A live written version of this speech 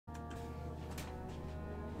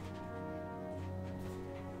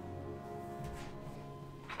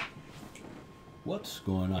What's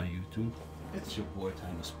going on, YouTube? It's your boy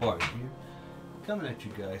Time Spark here, coming at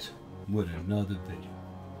you guys with another video.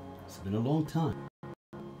 It's been a long time.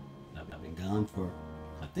 I've been gone for,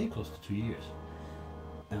 I think, close to 2 years.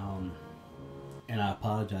 And I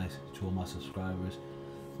apologize to all my subscribers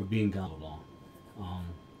for being gone so long.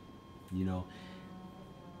 You know,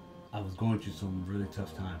 I was going through some really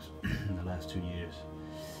tough times in the last 2 years,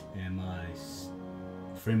 and my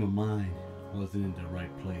frame of mind wasn't in the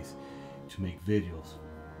right place to make videos,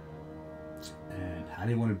 and I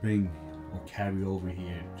didn't want to bring or carry over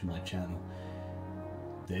here to my channel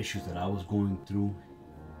the issues that I was going through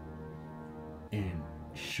and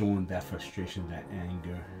showing that frustration, that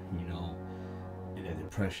anger, you know, and that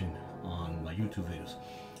depression on my YouTube videos.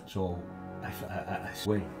 So I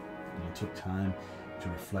took time to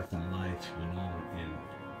reflect on life, you know, and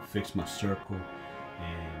fix my circle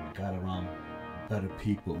and got around better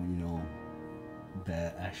people, you know,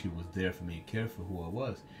 that actually was there for me and cared for who I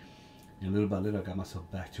was. And little by little I got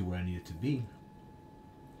myself back to where I needed to be,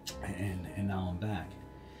 and now I'm back.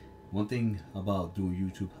 One thing about doing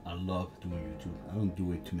YouTube, I love doing YouTube. I don't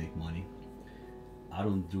do it to make money. I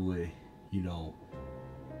don't do it, you know,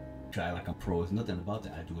 try like I'm pro. It's nothing about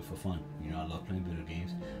that. I do it for fun. You know, I love playing video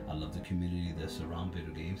games. I love the community that's around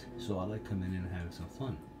video games. So I like coming in and having some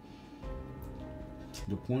fun.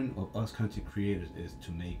 The point of us content creators is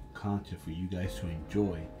to make content for you guys to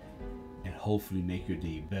enjoy and hopefully make your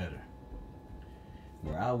day better.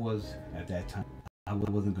 Where I was at that time, I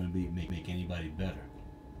wasn't going to make anybody better.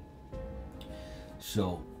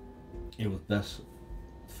 So it was best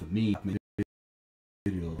for me to make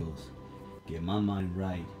videos, get my mind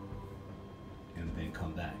right, and then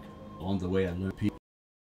come back. Along the way I learned people.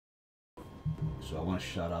 So I want to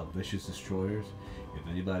shout out Vicious Destroyers. If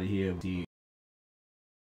anybody here see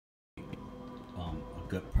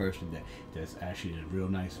a good person that's actually a real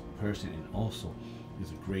nice person and also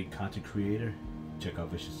is a great content creator, check out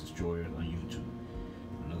Vicious Destroyers on YouTube.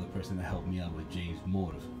 Another person that helped me out with James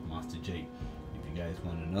Motive, Monster J. If you guys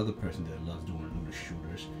want another person that loves doing looter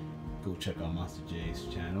shooters, go check out Monster J's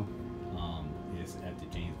channel. It's at the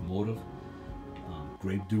James Motive.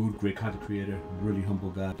 Great dude, great content creator, really humble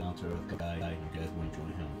guy, down to earth guy. You guys want to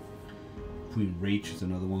join him. Queen Rach is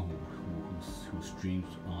another one who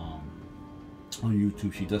streams on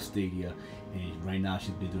YouTube. She does Stadia, and right now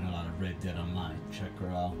she's been doing a lot of Red Dead Online. Check her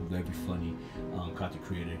out. Very funny content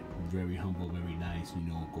creator, very humble, very nice.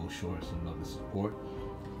 You know, go show her some love and support.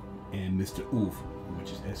 And Mr. Oof,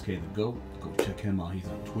 which is SK the Goat. Go check him out. He's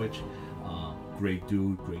on Twitch. Great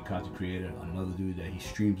dude, great content creator. Another dude that he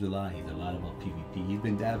streams a lot. He's a lot about PvP. He's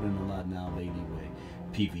been dabbling a lot now lately with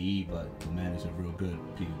PvE, but the man is a real good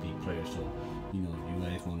PvP player. So, you know, if you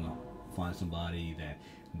guys want to find somebody that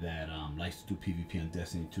likes to do PvP on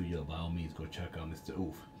Destiny 2, yo, by all means go check out Mr.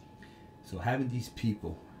 Oof. So having these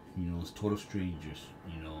people, you know, as total strangers,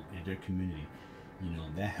 you know, in their community, you know,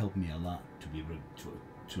 that helped me a lot to be able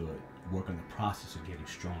to work on the process of getting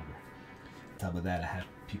stronger. On top of that, I have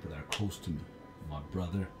people that are close to me. My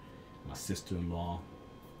brother, my sister-in-law,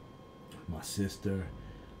 my sister,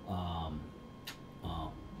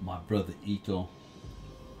 my brother Ito,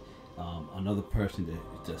 another person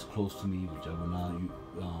that's close to me, which I will not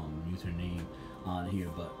use her name on here,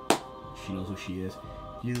 but she knows who she is.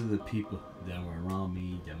 These are the people that were around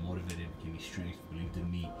me, that motivated, gave me strength, believed in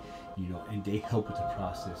me, you know, and they helped with the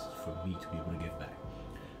process for me to be able to get back.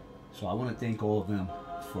 So I want to thank all of them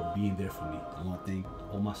for being there for me. I want to thank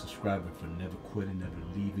all my subscribers for never quitting, never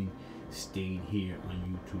leaving, staying here on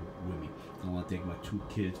YouTube with me. I want to thank my two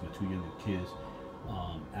kids, my two younger kids,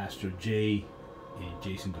 Astro J and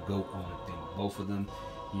Jason the Goat. I want to thank both of them.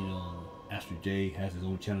 You know, Astro J has his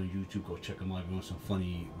own channel on YouTube. Go check him out. He's doing some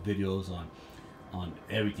funny videos on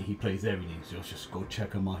everything. He plays everything, so just go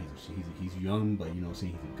check him out. He's young, but you know,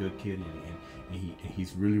 saying he's a good kid, and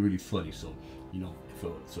he's really funny. So, you know, if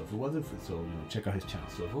it wasn't for, so, you know, check out his channel.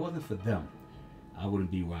 So if it wasn't for them, I wouldn't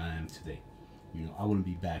be where I am today. You know, I wouldn't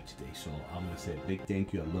be back today. So I want to say a big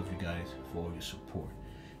thank you. I love you guys for all your support.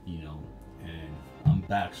 You know, and I'm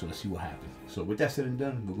back. So let's see what happens. So with that said and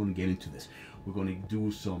done, we're going to get into this. We're going to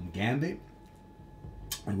do some Gambit,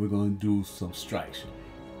 and we're going to do some strikes.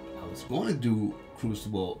 I was going to do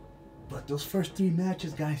Crucible, but those first 3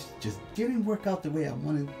 matches, guys, just didn't work out the way I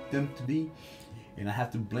wanted them to be. And I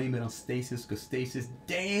have to blame it on Stasis, because Stasis,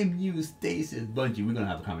 damn you, Stasis. Bungie, we're going to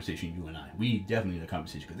have a conversation, you and I. We definitely need a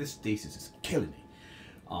conversation, because this Stasis is killing me.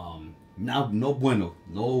 Now, no bueno.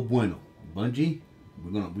 Bungie,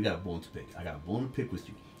 we got a bone to pick. I got a bone to pick with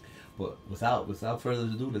you. But without further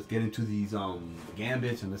ado, let's get into these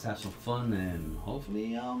Gambits, and let's have some fun, and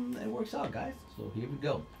hopefully it works out, guys. So here we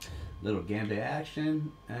go. Little Gambit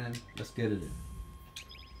action, and let's get it in.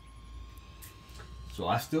 So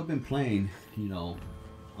I've still been playing, you know,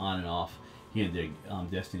 on and off here and there,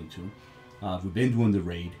 Destiny 2. We've been doing the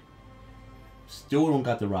raid. Still don't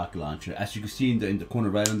got the rocket launcher. As you can see in the corner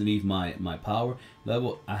right underneath my power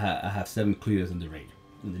level, I have 7 clears in the raid,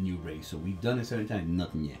 in the new raid. So we've done it 7 times,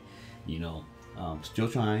 nothing yet. You know, still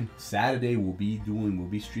trying. Saturday we'll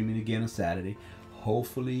be streaming again on Saturday.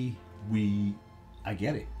 Hopefully I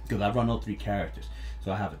get it, because I run all 3 characters.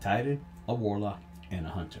 So I have a Titan, a Warlock, and a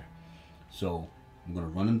Hunter. So I'm gonna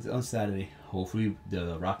run them on Saturday. Hopefully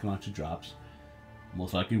the rocket launcher drops.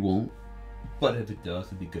 Most likely won't, but if it does,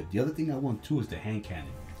 it'll be good. The other thing I want too is the hand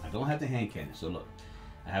cannon. I don't have the hand cannon, so look,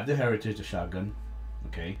 I have the Heritage, the shotgun.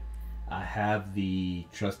 Okay, I have the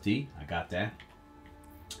Trusty. I got that.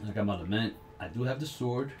 I got my Lament. I do have the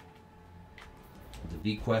sword. The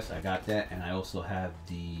V-Quest, I got that, and I also have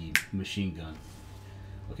the machine gun.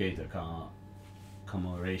 Okay, the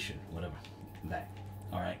commemoration, whatever, that.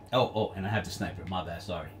 All right. Oh, and I have the sniper. My bad,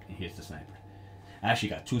 sorry. And here's the sniper. I actually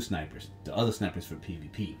got 2 snipers. The other sniper's for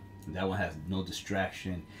PvP. And that one has no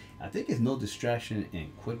distraction. I think it's no distraction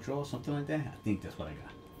and quick draw, something like that. I think that's what I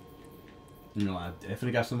got. You know, I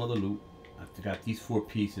definitely got some other loot. I got these 4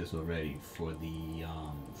 pieces already for the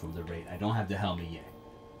from the raid. I don't have the helmet yet.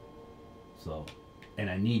 So, and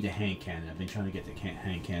I need the hand cannon. I've been trying to get the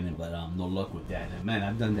hand cannon, but no luck with that. And man,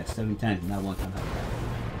 I've done that 7 times, not one time.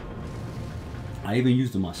 I even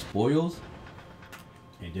used my spoils,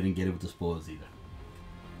 and didn't get it with the spoils either.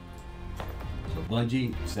 So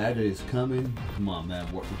Bungie, Saturday is coming. Come on,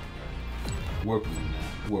 man, work with me,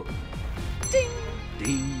 man, work with me. Ding,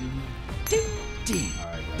 Ding, ding, ding, all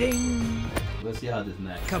right, guys. ding. Let's see how this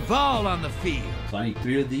match goes. Cabal on the field. So I need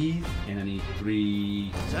 3 of these, and I need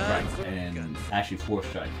 3 Time strikes, for and gun. actually 4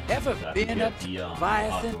 strikes. Ever So I can been get up to the,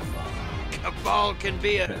 Leviathan? Aqua, Cabal can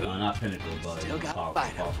be a hoot. not Pinnacle, but Still got powerful,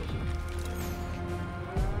 fight up. powerful.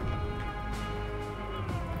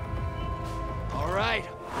 All right.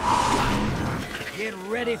 Get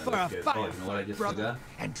ready for a Let's get- fight, oh, you know what I just brother, forgot?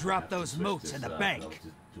 and I drop have to those switch motes this in the up. bank. I was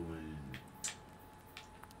just doing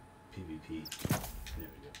PvP. There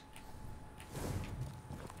we go.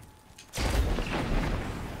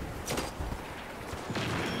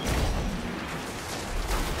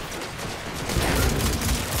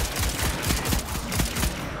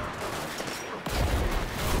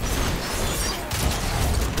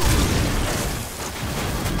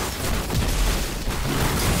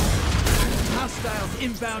 Hostiles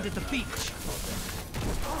inbound at the beach.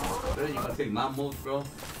 Really, you gonna take my moves, bro?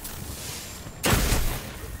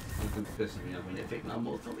 You've been pissing me off when you take my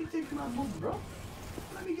moves. Don't be taking my moves, bro.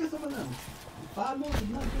 Let me get some of them. 5 moves is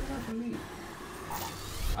not good enough for me.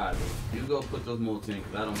 Alright, you go put those moves in,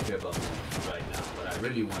 because I don't care about moves right now. But I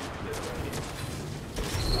really want to do this right here.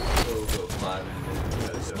 Go 5 and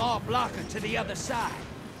then Small blocker to the other side.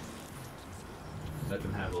 let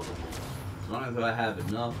them have all the moves. As long as I have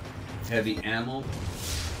enough heavy ammo,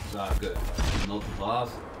 it's all good. No to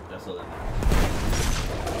boss, that's all that matters.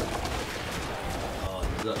 Oh,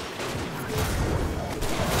 he's up.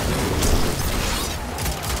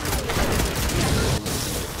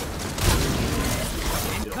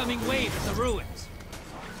 Incoming wave at the ruins.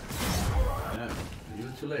 Yeah, you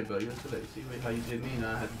were too late, bro. You were too late. See how you did me,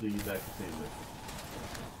 now I have to do you back the same way.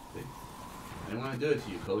 See? I didn't want to do it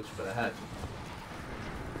to you, coach, but I had to.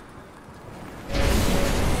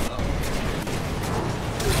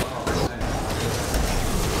 Oh, man.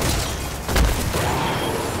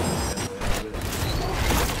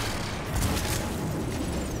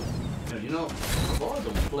 You know, Cabal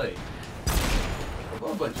don't play.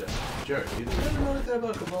 Cabal a bunch of jerks. You ever notice that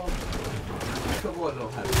about Cabal? Cabal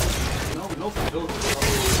don't have no filter.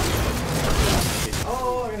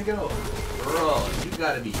 Oh, I gotta get over. Bro, you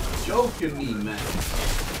gotta be joking me, man.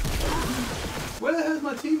 Where the hell's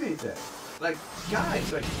my teammates at? Like,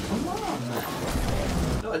 guys, like, come on, man.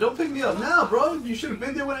 No, don't pick me up now, bro. You should have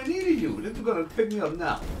been there when I needed you. This is gonna pick me up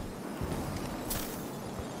now.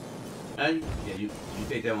 And yeah, you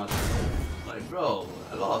take that one. Like, bro,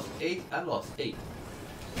 I lost 8.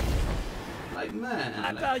 Like, man,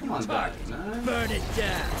 I like, value come on, target. guys, man. Burn it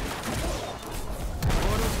down.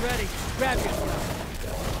 Portal's ready. Grab yourself.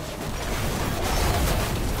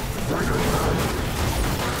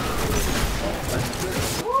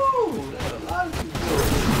 Woo! There's a lot of people.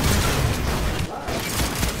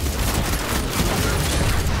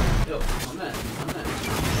 Yo, my man.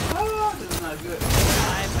 Oh, this is not good. I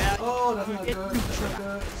value Oh, that's not good. That's not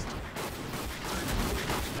good.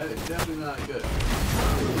 That is definitely not good. I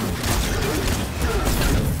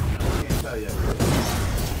can't tell you.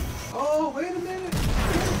 Oh, wait a minute.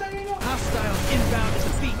 hostiles inbound at the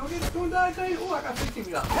beach. Don't die, Dane. Oh, I got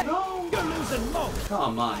 15 up. No. You're losing most.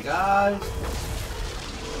 Come on, guys.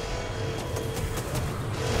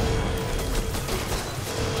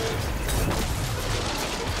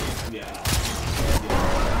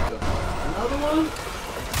 go.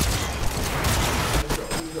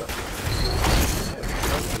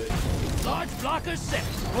 Large blocker set.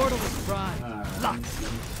 Portal is prime. Locked.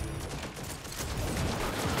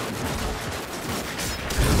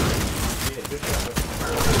 Yeah, good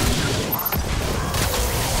job.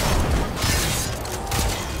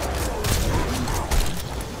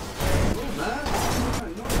 Oh, man.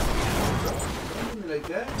 Don't do me like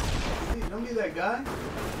that. Don't be that guy.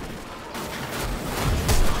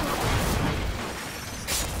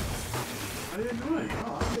 What are you doing?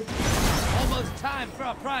 Oh, Almost time for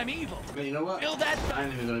a primeval. man, you know what? Feel that? I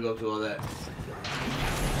ain't even gonna go through all that.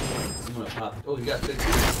 I'm gonna pop. Oh, you got 6.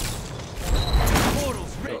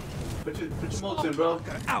 Portal's ready. Put your molts in, bro.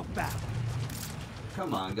 Blocker outbound.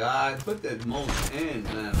 Come on, guys. Put that molts in,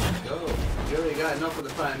 man. Let's go. You already got enough for the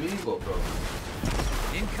primeval, bro.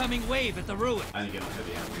 Incoming wave at the ruin. I didn't get no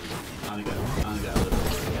heavy ammo. I only got a little bit of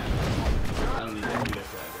heavy ammo. I don't need that. You guys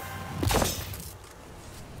got it.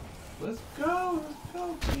 Let's go. Let's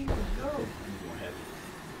go, please. Let's go. I'm going heavy.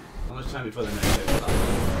 How much time before the next heavy stop?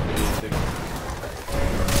 Maybe 6.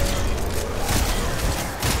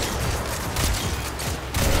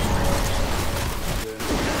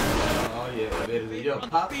 Oh yeah, baby. Yo,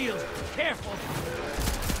 pop. Field. Careful.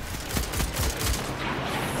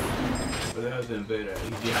 Where the hell's the invader? He's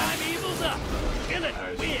behind. Primeval's up. Kill it.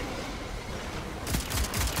 Alright. Win.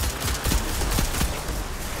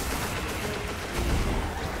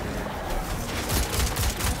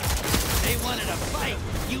 They wanted a fight.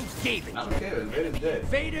 You gave it. I don't care. Invader's dead.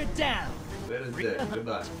 Vader down. Invader's dead.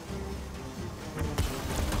 Goodbye.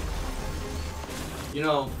 You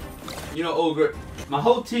know, Ogre. My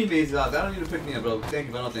whole teammates is out there. I don't need to pick me up, bro. Thank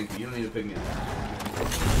you, but I don't thank you. You don't need to pick me up.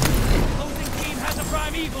 Opposing team has a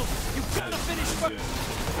primeval. You gotta finish first.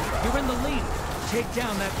 You're in the lead. Take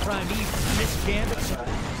down that primeval. Miss Gambit.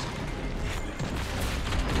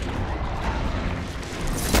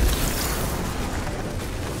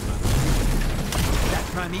 That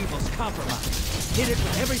primeval's compromised. Hit it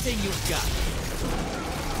with everything you've got.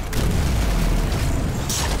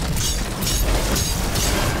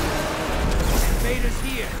 Vader's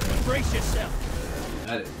here. Brace yourself.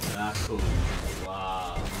 That is not cool.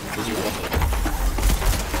 Wow.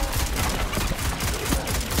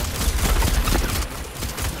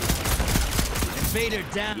 Invader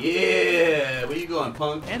down. Yeah, where you going,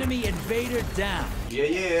 punk? Enemy invader down. Yeah,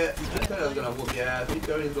 yeah. I thought I was gonna whoop your ass. He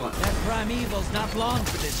thought he was going. That primeval's not long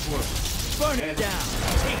for this world. Burn it down.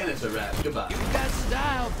 And it's a wrap. Goodbye. You got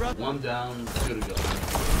style, brother. One down, two to go.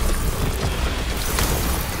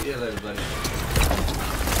 See you later, buddy.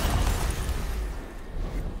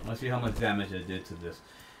 Let's see how much damage I did to this.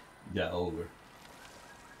 That ogre.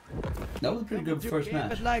 That was a pretty good first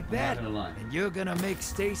match. Like I'm that, not gonna lie. and you're gonna make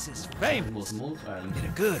stasis famous. Most alright, let me Get a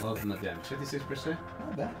see. good. Welcome to damage. 56%?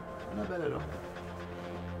 Not bad. Not bad at all.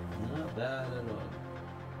 Not bad at all.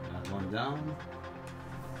 Got one down.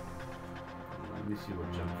 Let me see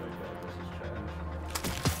what jump I got. This is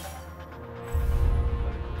trash.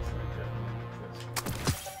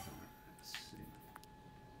 Let's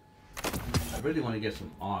see. I really want to get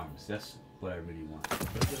some arms. That's what I really want.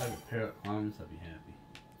 If I get like a pair of arms, I'll be happy.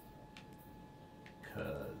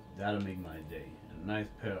 Cause that'll make my day. A nice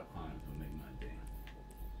pair of arms will make my day.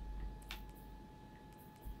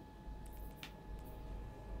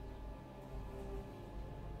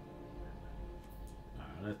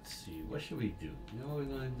 Alright, let's see. What should we do? You know what we're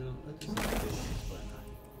gonna do? Let's do some stasis. Why not?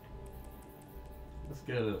 Let's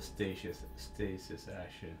get a little stasis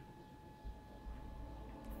action.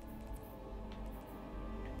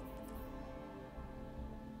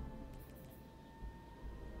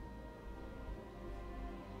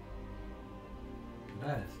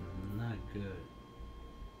 That is not good.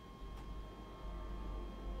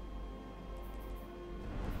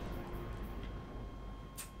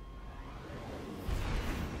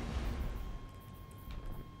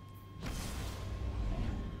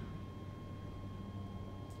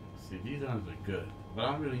 See, these arms are good, but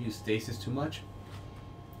I don't really use stasis too much.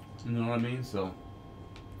 You know what I mean? So,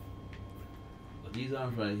 but these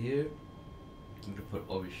arms right here, I'm gonna put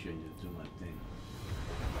over here and just do my thing.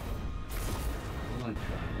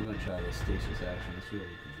 We're gonna try the stasis action. Let's see what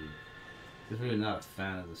we can do. Just really not a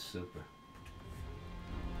fan of the super.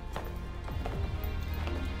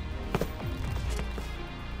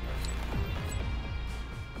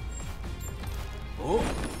 Oh.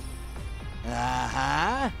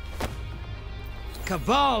 Uh-huh.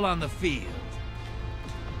 Cabal on the field.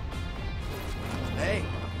 Hey,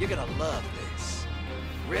 you're gonna love this.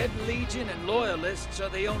 Red Legion and Loyalists are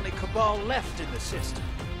the only Cabal left in the system.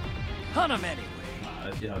 Hunt 'em anyway.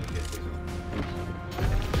 Let's see how we get this.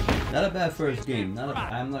 Not a bad first game.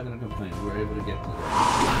 I'm not gonna complain. We were able to get to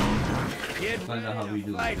Get find out how we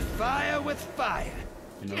do. fight fire with fire.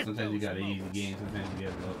 You know, sometimes you got an easy game, sometimes you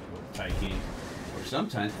get a tight game, or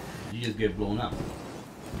sometimes you just get blown up.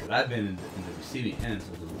 Because I've been in the receiving end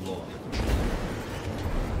of the blow up.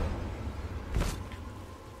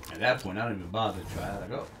 At that point, I don't even bother to try.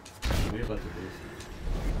 Like, oh, we're about to do this.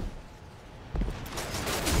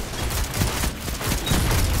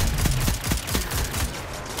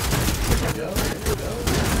 There you go, there you go. Good job, good job.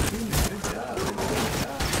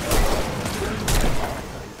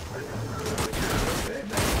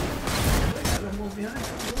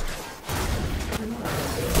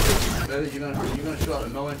 You're gonna show out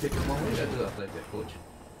of nowhere and take a moment. You gotta do that like that, coach.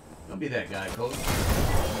 Don't be that guy, coach.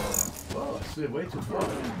 Whoa, I slid way too far.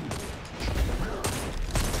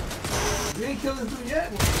 You ain't killed him through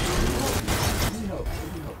yet. Give me hope.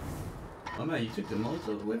 Oh man, you took the most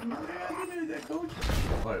of the way from out there. I didn't do that, coach.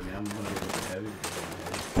 Pardon me, I'm gonna get a little heavy.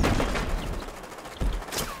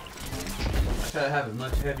 I try to have as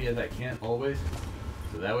much heavy as I can always.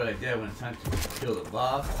 So that way, like that, when it's time to kill the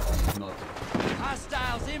boss, you know,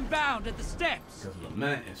 Hostiles inbound at the steps. because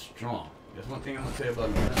Lament is strong. That's one thing I'm gonna say about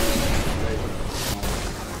Lament.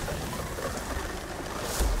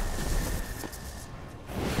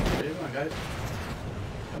 There you go, guys.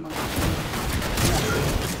 Come on.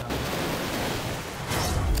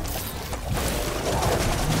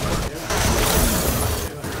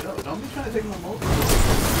 Don't be trying to take my motor.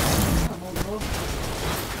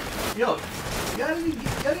 Yo, you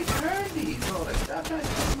gotta turn these, bro. Like, stop trying to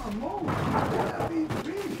take my motor. You gotta be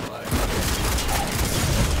greedy, like.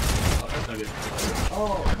 Oh, that's not good.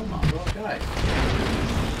 Oh, come on, bro, guys.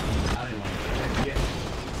 I don't even want to get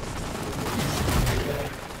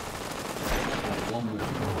one more.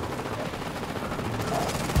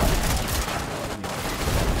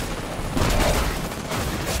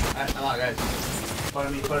 Alright, come on, guys.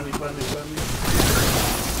 Pardon me. Excuse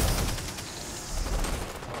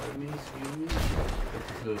me.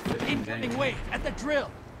 Incoming wave at the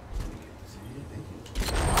drill.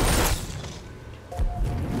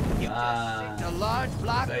 You just picked a large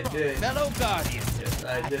block yes, I of did. fellow guardians. Yes,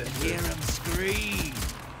 I did. Hear him scream.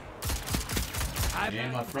 Me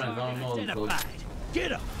and my friends, I don't know them, coach. Identified.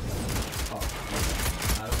 Get him. Oh,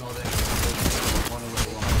 I don't know that.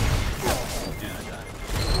 Yeah, I died.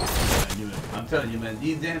 I knew it. I'm telling you, man,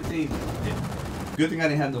 these damn things. Good thing I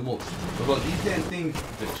didn't have the most. Because these damn things,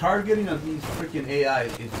 the targeting of these freaking AI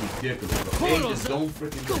is ridiculous. Bro. They just don't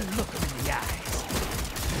freaking. Go look him in the eyes.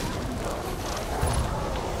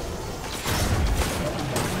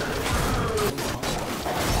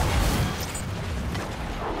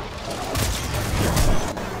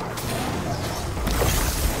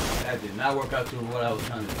 That did not work out to what I was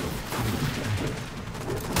trying to do.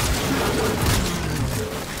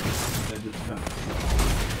 That dude's coming.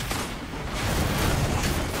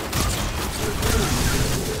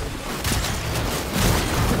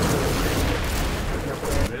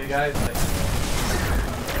 Really, guys? Like,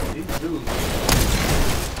 these dudes.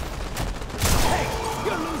 Hey,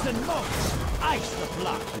 you're losing most. Ice the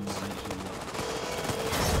block.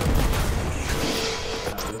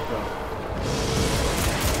 Let's go.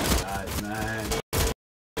 Guys, man.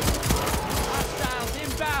 Hostiles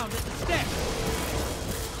inbound at the steps.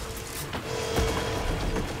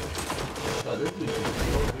 Oh, this dude is so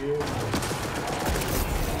weird.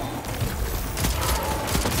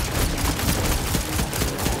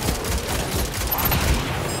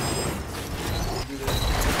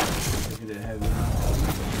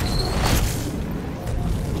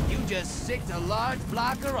 You just sicked a large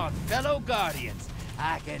blocker on fellow guardians.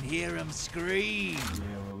 I can hear him scream.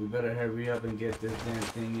 Yeah, well, we better hurry up and get this damn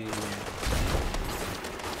thing in here.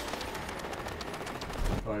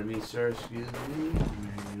 Pardon me, sir. Excuse me.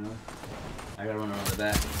 You know, I gotta run around the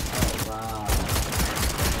back. Oh, wow.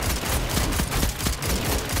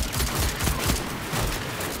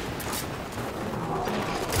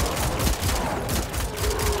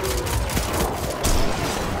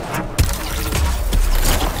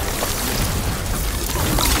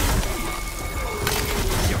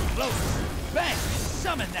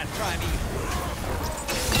 Summon that primeval.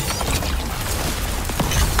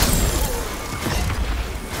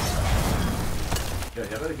 Yo,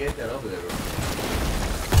 y'all better get that over there, bro.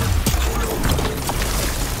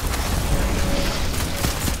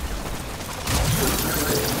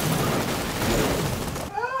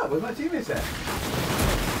 Ah, where's my teammates at?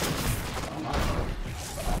 Oh my.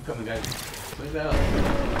 I'm coming, guys. Clean that up.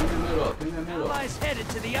 Clean that middle. Allies headed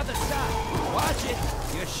to the other side. Watch it.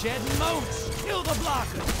 You're shedding moats. Kill the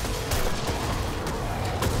blockers.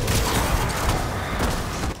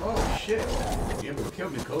 Oh shit. You're able to kill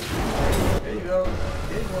me, coach. There you go.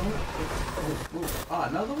 There you go. Ooh, ooh. Ah,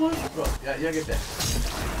 another one? Bro, yeah, get that.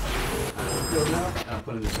 Let's go now. I'm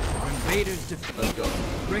putting this in. Invaders defeated. Let's go.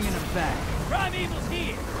 Bringing them back. Primeval's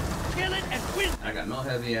here. Kill it and win. I got no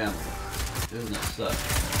heavy ammo. This is gonna suck.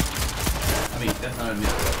 I mean, that's not a me. I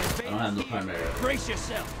don't have no primary. Brace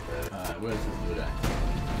yourself. Alright, where's this dude at?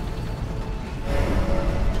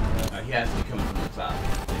 He has to be coming from the top.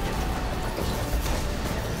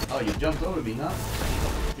 Oh, you jumped over me, huh?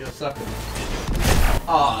 You're a sucker.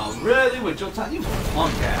 Oh, really? With your time? You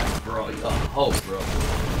punk ass, bro. You're a hoe, bro.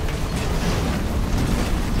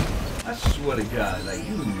 I swear to God, like,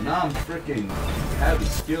 you non-freaking heavy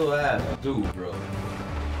skill ass dude, bro.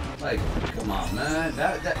 Like, come on, man.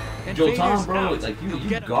 That Joe Tom, bro, like,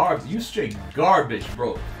 you straight garbage,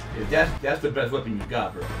 bro. If that's the best weapon you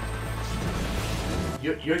got, bro.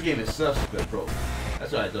 Your game is suspect, bro.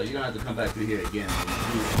 That's alright, though. You're gonna have to come back through here again.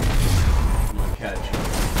 I'm gonna catch you.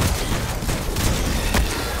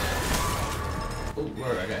 Oh,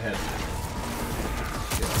 word, I got heavy.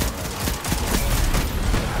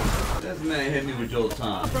 This man hit me with Joel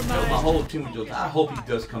Tom. My whole team with Joel Tom. I hope he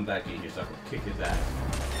does come back in here so I can kick his ass.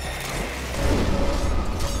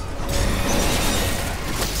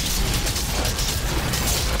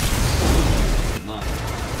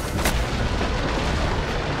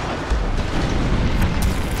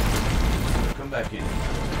 Come back in.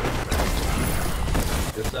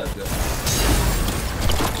 Good stuff, good.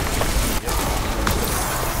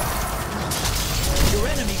 Your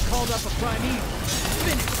enemy called up a primeval.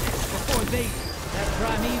 Finish it before they do. That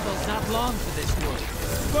primeval's not long for this world.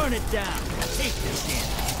 Burn it down. Take this in.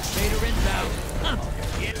 Vader inbound. Hunt.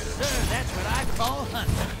 Yes, sir. That's what I call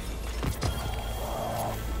hunting.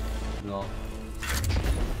 No.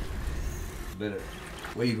 Better.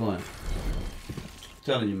 Where you going? I'm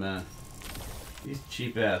telling you, man. These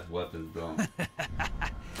cheap ass weapons, bro.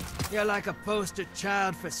 You're like a poster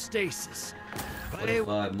child for stasis. Play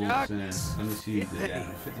 45 more cents. Let me see.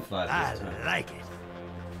 55. I like it.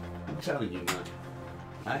 I'm telling you, man.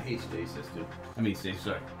 I hate stasis, dude. I mean, stasis,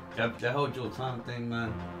 sorry. That whole Joel Tom thing,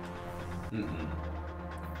 man.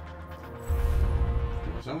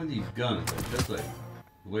 Some of these guns are just like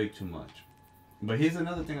way too much. But here's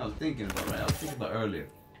another thing I was thinking about, right? I was thinking about earlier.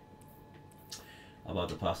 About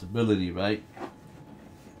the possibility, right?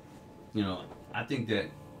 You know, I think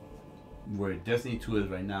that where Destiny 2 is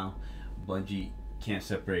right now, Bungie can't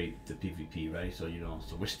separate the PvP, right? So, you know,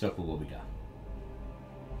 so we're stuck with what we got.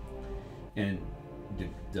 And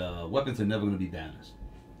the weapons are never going to be balanced.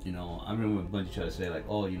 You know, I remember when Bungie tried to say, like,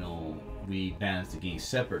 oh, you know, we balance the game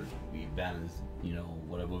separately. We balance, you know,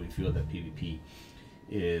 whatever we feel that PvP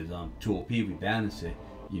is too OP, we balance it.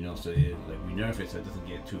 You know, so it, like we nerf it so it doesn't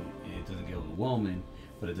get overwhelming,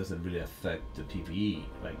 but it doesn't really affect the PvE.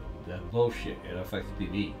 Like that bullshit, it affects the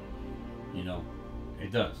PvE. You know,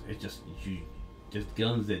 it does. It's just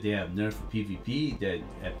guns that they have nerfed for PvP that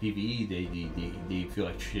at PvE they feel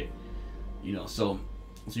like shit. You know, so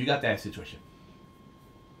you got that situation.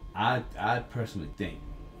 I personally think,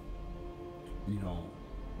 you know,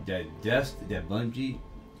 that Bungie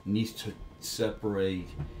needs to separate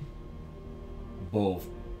both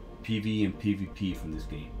PvE and PvP from this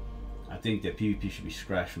game. I think that PvP should be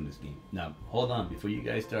scratched from this game. Now, hold on, before you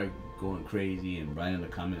guys start going crazy and writing in the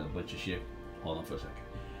comment a bunch of shit, hold on for a second.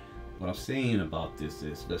 What I'm saying about this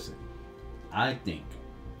is, listen, I think,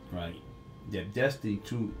 right, that Destiny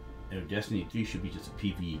 2 or Destiny 3 should be just a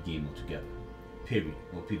PvE game altogether. Period.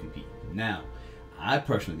 Or PvP. Now, I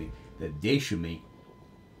personally think that they should make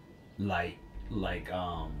like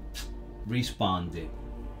Respawn did.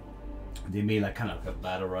 They made like kind of a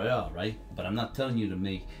battle royale, right? But I'm not telling you to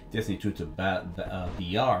make Destiny 2 to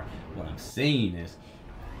BR. What I'm saying is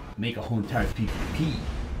make a whole entire PvP.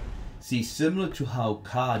 See, similar to how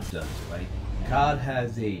COD does, right? COD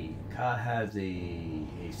has a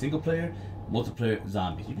single player, multiplayer,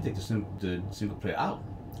 zombies. You can take the single player out,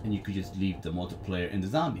 and you could just leave the multiplayer and the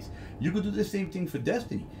zombies. You could do the same thing for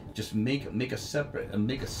Destiny. Just make a separate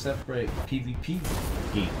PvP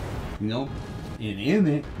game. You know, and in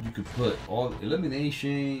it you could put all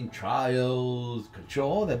elimination, trials,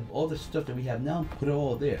 control, all the stuff that we have now. Put it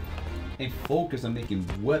all there, and focus on making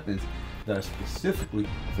weapons that are specifically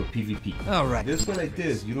for PvP. All right. This way, like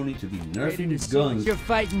this, you don't need to be nerfing guns. You're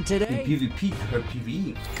fighting today in PvP or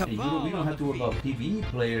PvE. Come and on, we don't have to worry about PvE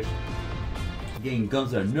players getting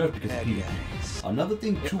guns that are nerfed because of PvP. Another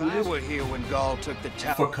thing too If I is were here when Gaul took the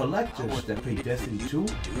tower, for collectors that play Destiny 2,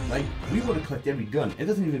 like we want to collect every gun. It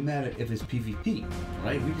doesn't even matter if it's PvP,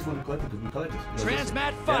 right? We just want to collect it because we collect it.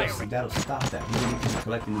 Transmat firing. That'll stop that. We don't need to be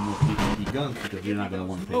collecting the more PvP guns because you're not gonna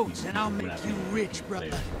want to play Votes PvP. and I'll We're make not you PvP rich, brother.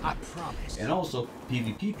 players. I promise. And also,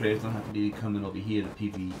 PvP players don't have to be coming over here to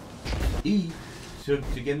PvE to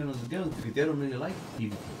get into the guns because they don't really like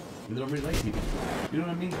PvP. They don't really like PvP. You know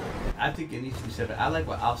what I mean? I think it needs to be separate. I like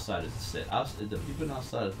what outsiders said. The people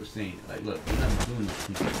outsiders were saying, like, look, we're not doing this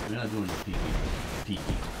PvP. We're not doing this PvP.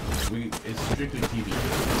 It's strictly PvE. You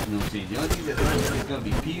know what I'm saying? The only thing that's going to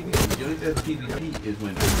be PvE, the only thing that's PvP is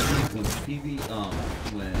when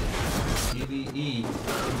PvE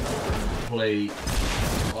play,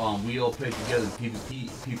 we all play together in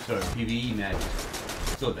PvE matches.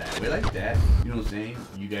 So that way, like that, you know what I'm saying?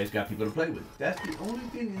 You guys got people to play with. That's the only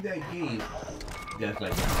thing in that game that's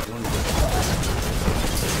like that. The only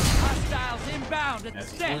Hostiles inbound at the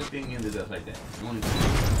that's the set. only thing in there that's like that. The only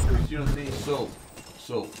thing. You know what I'm saying?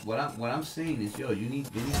 So what I'm saying is, yo, they need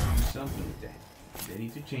to do something with that. They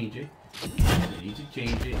need to change it. They need to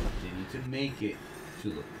change it. They need to make it to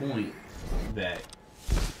the point that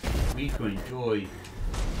we can enjoy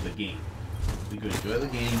the game. We can enjoy the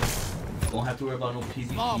game. Don't have to worry about no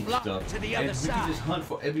PvE stuff. To the and other we side. can just hunt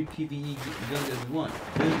for every PvE gun that we want.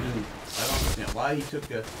 This dude, I don't understand why he took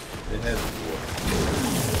the heavy war.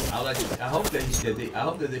 I hope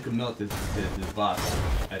that they can melt this boss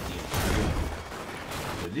at the end.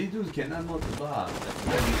 But these dudes cannot melt the boss at the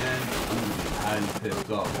very end. I'm gonna be highly pissed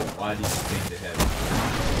off. Why did you take the heavy?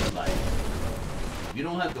 Like, if you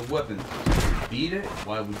don't have the weapons to beat it,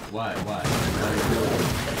 why? What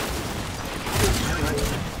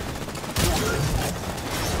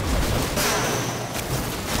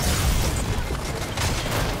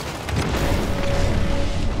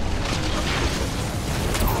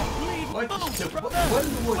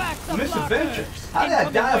is the word? Misadventure? How did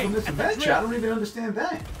I die from misadventure? I don't even understand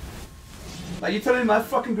that. Like, you telling me my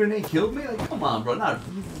fucking grenade killed me? Like, come on, bro.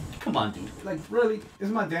 Come on, dude. Like, really? This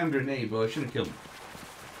is my damn grenade, bro. It shouldn't kill me.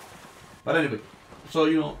 But anyway, so,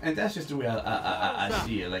 you know, and that's just the way I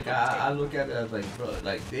see it. Like, I look at it as like, bro,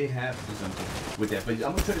 like, they have to do something with that. But I'm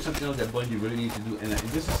gonna tell you something else that Bungie really needs to do, and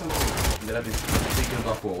this is something that I've been thinking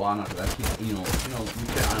about for a while now, because I keep, you know, I don't know.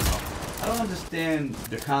 I don't understand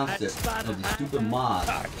the concept of these stupid mods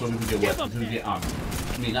so we can get weapons, so we can get armor.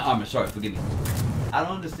 I mean, not armor, sorry, forgive me. I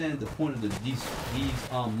don't understand the point of these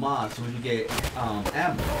mods so we can get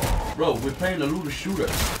ammo. Bro, we're playing a looter shooter.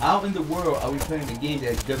 How in the world are we playing a game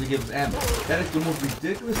that doesn't give us ammo? That is the most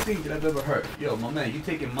ridiculous thing that I've ever heard. Yo, my man, you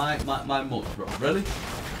taking my modes, bro. Really?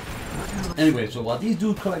 Anyway, so while these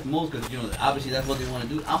dudes collect modes, because, you know, obviously that's what they want to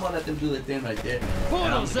do, I'm going to let them do their thing right there. And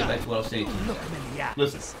I'm going to get back to what I was saying to you guys.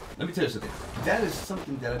 Listen, let me tell you something. That is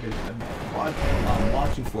something that I've been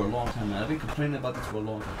watching for a long time now. I've been complaining about this for a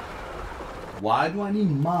long time. Why do I need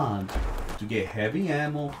mods to get heavy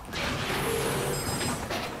ammo,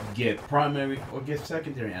 get primary, or get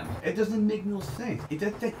secondary ammo? It doesn't make no sense.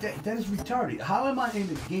 That is retarded. How am I in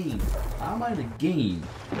a game? How am I in a game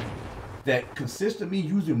that consists of me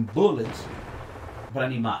using bullets, but I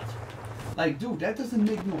need mods? Like, dude, that doesn't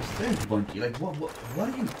make no sense, Bungie. Like, what are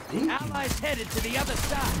you thinking? Allies headed to the other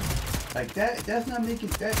side. Like, that's not making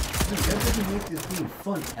that, dude, that doesn't make this game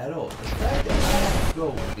fun at all. The fact that I have to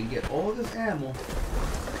go and get all this ammo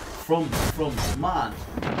from mods.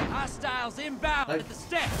 Hostiles inbound Like, at the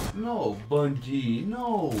steps. No, Bungie,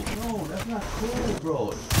 no, that's not cool,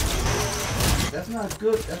 bro. That's not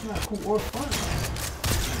good, that's not cool or fun.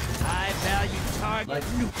 High value target Like,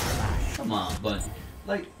 neutralized. come on, Bungie.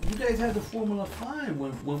 Like, you guys had the formula fine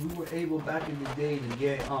when we were able back in the day to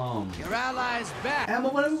get Your allies back. ammo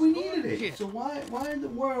whenever we needed it. So why in the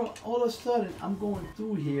world all of a sudden I'm going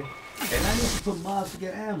through here and I need to put mods to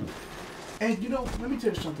get ammo? And you know, let me tell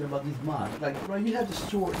you something about these mods. Like, bro, you have the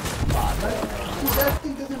sword mod, right? Dude, that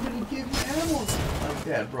thing doesn't really give you ammo like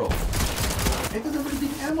that, bro. It doesn't really give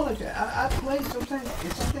you ammo like that. I play sometimes,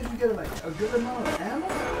 and sometimes you get like a good amount of ammo.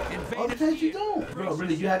 Other times you don't. Bro,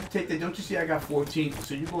 really, you have to take that. Don't you see I got 14?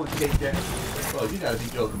 So you go and take that. Bro, you gotta be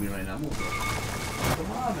joking me right now. Move, bro.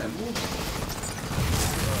 Come on, man, move.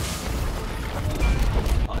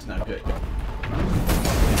 Oh, it's not good.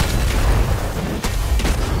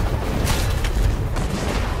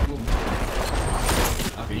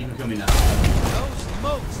 Okay, you can come in now. No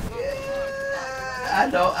smokes.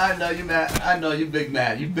 I know you mad. I know you big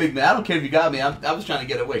mad. You big mad. I don't care if you got me. I was trying to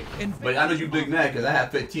get away. But I know you big mad because I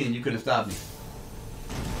have 15 and you couldn't stop me.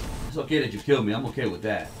 It's okay that you killed me. I'm okay with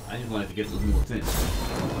that. I just wanted to get those little things.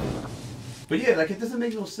 But yeah, like it doesn't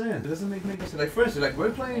make no sense. It doesn't make no sense. Like for instance, like we're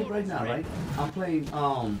playing right now, right? I'm playing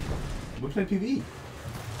we're playing PvE.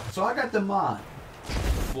 So I got the mod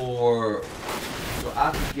for so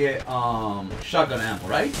I could get shotgun ammo,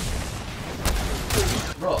 right?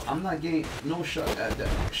 Bro, I'm not getting no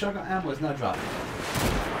shotgun ammo is not dropping.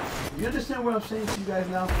 You understand what I'm saying to you guys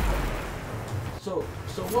now? So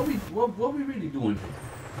what we really doing here?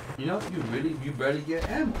 You know, you barely get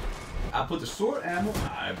ammo. I put the sword ammo,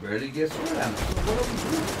 I barely get sword ammo. So what are we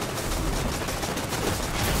doing?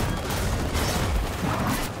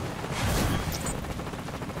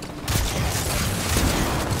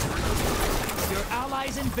 Your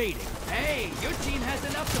allies invading. Hey, your team has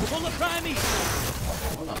enough to pull a Primeval.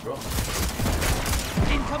 Hold on, bro.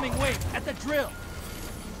 Incoming wave at the drill.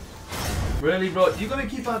 Really, bro? You're gonna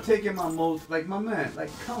keep on taking my most, like my man. Like,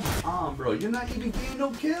 come on, bro. You're not even getting no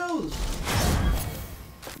kills.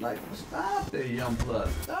 Like, stop it, young blood.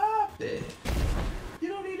 Stop it. You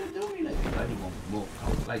don't need to do me like that. I need one more. I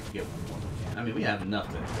would like to get one more. I mean, we have enough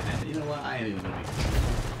to. And you know what? I ain't even gonna be.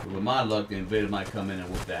 With my luck, the invader might come in and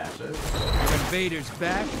whoop that. So Invaders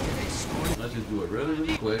back. let's just do it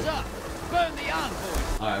really quick. Up. Burn the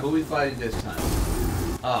envoy. All right, who we fighting this time?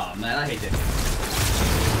 Oh man, I hate that.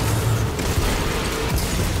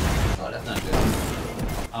 Oh, that's not good.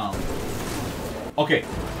 Okay,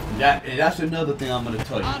 that's another thing I'm gonna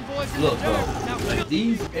tell you. Look, bro, like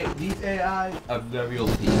these AI are very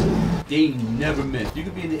OP. They never miss. You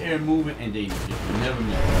could be in the air moving and they just never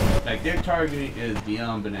miss. Like their targeting is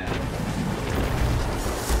beyond banana.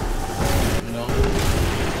 You know.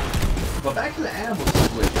 But back to the ammo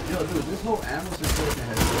situation. Yo, dude, this whole ammo situation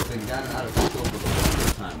has been gotten out of control for the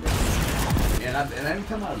longest time, bro. And every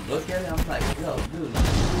time I look at it, I'm like, yo, dude,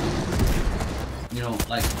 you know,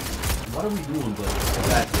 like, what are we doing, but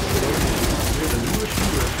exactly, we're the newest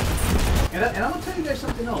shooter. And I'm gonna tell you guys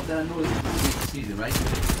something else that I noticed this season, right?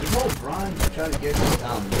 This whole bronze, I try to get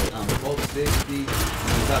both 60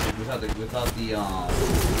 without the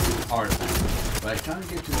artifact, right? Trying to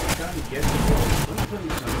get to let me tell you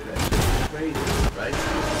something that's crazy, right?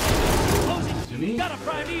 To me, Got a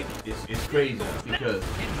Primeval. it's crazy because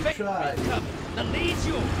you try. The lead's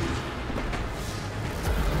yours.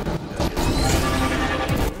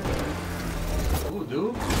 Ooh,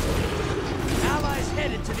 dude. Allies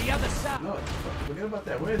headed to the other side. No, forget about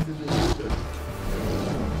that. Where is this dude?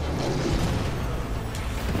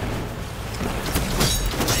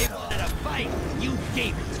 They wanted a fight. You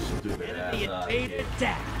gave it. Stupid Enemy ass. invader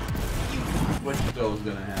down. What you thought was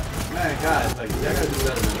gonna happen? Man, guys, like, y'all gotta do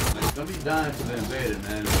better, man. Like, don't be dying to the invader,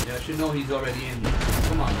 man. Y'all should know he's already in here.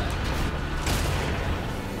 Come on, man.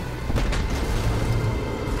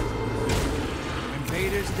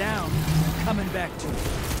 Invaders down. Coming back to it.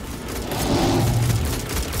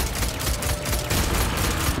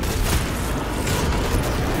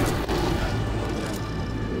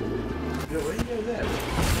 Yo, where you guys at?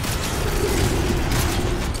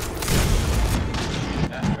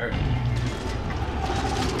 That hurt.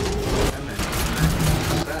 That man,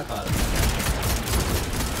 crap out of me.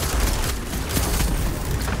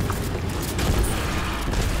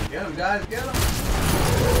 Get him, guys, get him.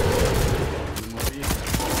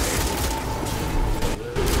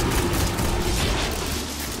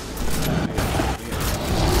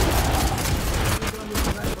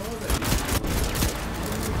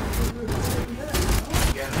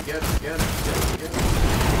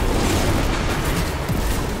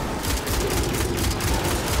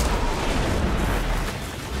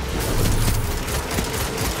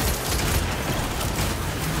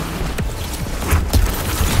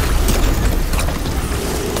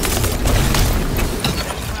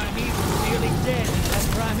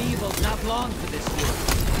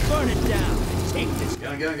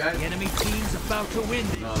 The enemy team's about to win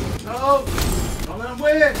this. No, don't let him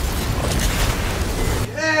win.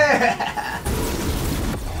 Yeah.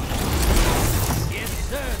 Yes,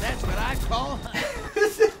 sir. That's what I call.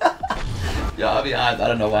 Yo, I'll be honest. I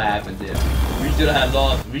don't know what happened there. We should have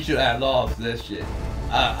lost. We should have lost this shit.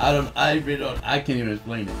 I really don't. I can't even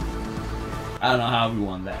explain it. I don't know how we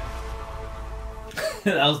won that.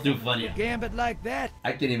 That was too funny. A gambit like that.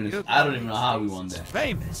 I can't even. I don't even know how we won that.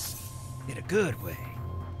 Famous, in a good way.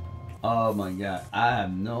 Oh my god, I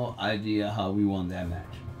have no idea how we won that match.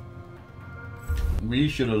 We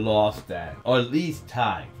should have lost that, or at least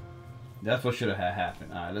tied. That's what should have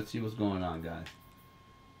happened. All right, let's see what's going on, guys.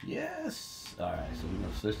 Yes. All right, so we're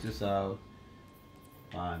gonna switch this out.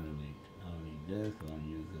 Finally, I don't need this. I'm gonna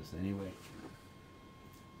use this anyway.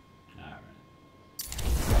 All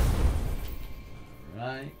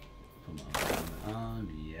right. Put my helmet on.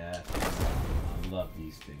 Yes. I love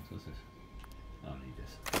these things. What's this? I don't need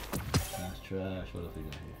this. That's trash. What else we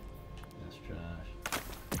got here? That's trash.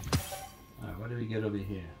 Alright, what do we get over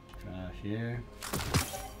here? Trash here.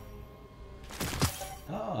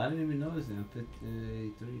 Oh, I didn't even notice that. I put 3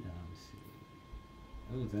 down. Let's see.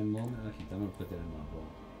 Oh, that moment. Okay, I'm gonna put that in my bowl.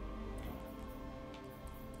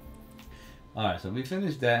 Alright, so we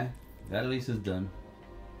finished that. That at least is done.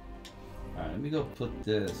 Alright, let me go put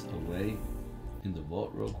this away in the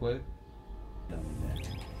vault real quick. Done with that.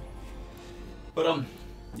 But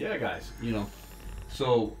yeah, guys, you know,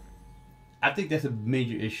 so I think that's a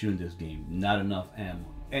major issue in this game. Not enough ammo.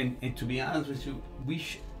 And to be honest with you,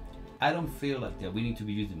 I don't feel like that we need to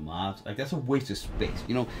be using mods. Like, that's a waste of space.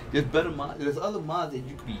 You know, there's better mods. There's other mods that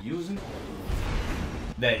you could be using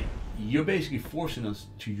that you're basically forcing us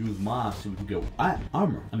to use mods so we can get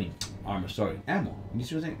ammo. You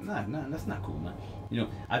see what I'm saying? Nah, that's not cool, man. You know,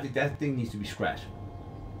 I think that thing needs to be scratched.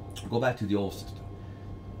 Go back to the old system.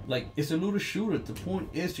 Like, it's a looter shooter. The point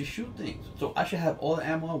is to shoot things. So I should have all the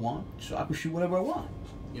ammo I want so I can shoot whatever I want.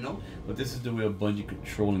 You know? But this is the way of Bungie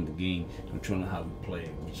controlling the game, controlling how we play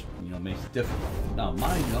it, which, you know, makes it difficult. Now,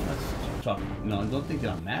 mind you, I'm not talking, you know, don't think that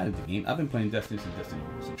I'm mad at the game. I've been playing Destiny since Destiny.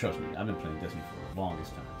 So trust me, I've been playing Destiny for the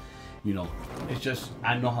longest time. You know, it's just,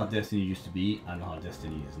 I know how Destiny used to be. I know how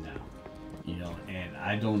Destiny is now. You know, and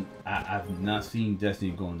I've not seen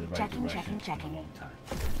Destiny go in the right direction in a long time.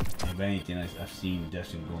 If anything, I've seen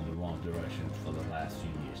Destiny go in the wrong direction for the last few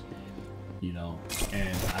years. You know,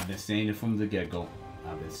 and I've been saying it from the get-go.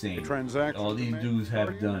 I've been saying all these dudes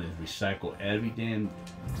have done is recycle every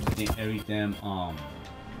damn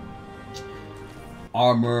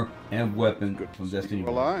armor and weapon from Destiny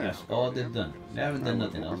 1. That's all they've done. They haven't done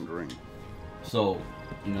nothing else. So,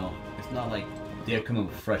 you know, it's not like they're coming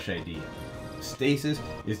with a fresh idea. Stasis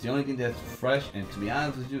is the only thing that's fresh, and to be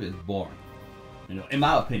honest with you, it's boring. You know, in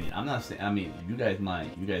my opinion. I'm not saying, I mean, you guys might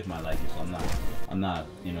like it, so I'm not,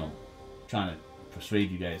 you know, trying to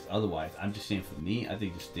persuade you guys otherwise. I'm just saying, for me, I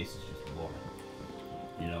think the Stasis is just boring.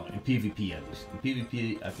 You know, in PvP at least. In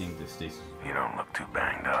PvP, I think the Stasis. You don't look too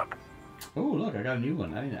banged up. Oh, look, I got a new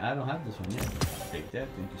one. I don't have this one yet. Take that.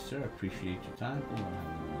 Thank you, sir. I appreciate your time. Oh,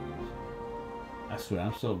 I swear,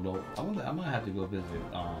 I'm so low. I might have to go visit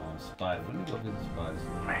Spider. Let me go visit Spider.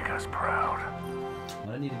 Make us proud.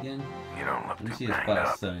 What I need again? You don't look Let me too see if banged Spider's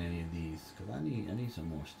up. selling any of these, because I need some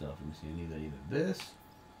more stuff. Let me see. I need either this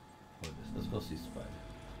or this. Let's go see Spider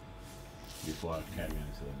before I carry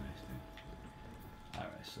on to the next thing. All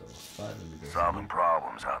right, so Spider. Let me go. Solving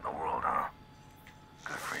problems out in the world, huh?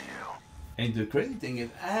 Good for you. And the crazy thing is,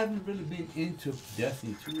 I haven't really been into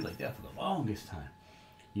Destiny 2 like that for the longest time.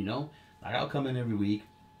 You know, like, I'll come in every week,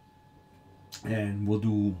 and we'll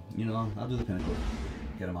do, you know, I'll do the pinnacle,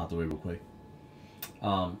 get them out the way real quick.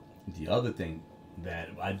 The other thing that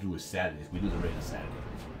I do is Saturdays. We do the raid on Saturday.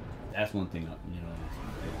 That's one thing, you know.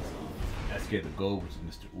 That's Scared to Go, which is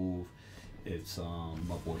Mr. Oof. It's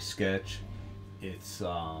my boy Sketch. It's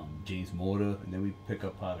James Motor, and then we pick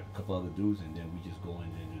up a couple other dudes, and then we just go in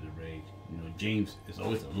and do the raid. You know, James is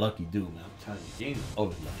always a lucky dude, man. I'm telling you, James is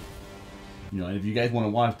always lucky. You know, and if you guys want to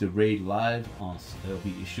watch the raid live,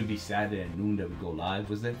 it should be Saturday at noon that we go live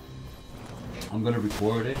with it. I'm gonna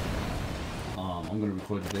record it. I'm gonna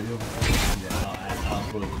record the video, and then I'll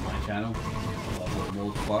upload it to my channel. For the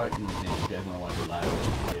most part, you know, if you guys want to watch it live,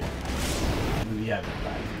 we have it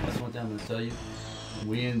live. That's one thing I'm gonna tell you.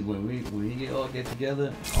 When we all get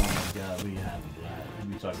together, oh my God, we have it live.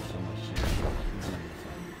 We talking so much shit.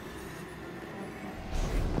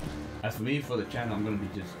 As for me, for the channel, I'm gonna be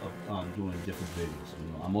just doing different videos. You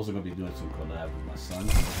know, I'm also gonna be doing some collab with my son,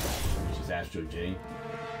 which is Astro J,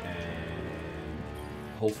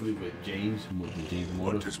 and hopefully with James Motor.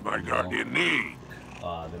 What does my guardian need? They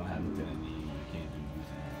don't have anything I need. You can't do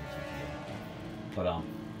anything. But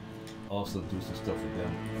also do some stuff with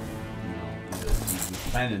them. You know,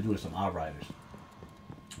 we're planning on doing some Outriders.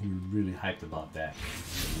 We're really hyped about that.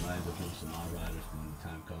 We might end up doing some Outriders when the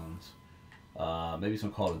time comes. Maybe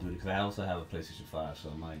some Call of Duty, because I also have a PlayStation 5, so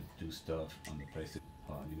I might do stuff on the PlayStation.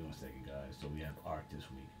 Give me 1 second, guys. So we have Ark this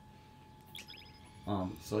week.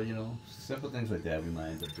 So, you know, simple things like that we might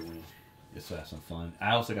end up doing just to have some fun.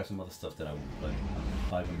 I also got some other stuff that I want to play. I'm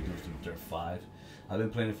probably going to be doing some Dirt 5. I've been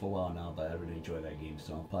playing it for a while now, but I really enjoy that game,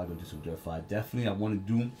 so I'm probably going to do some Dirt 5. Definitely I want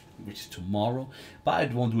to do, which is tomorrow, but I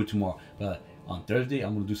won't do it tomorrow. But on Thursday,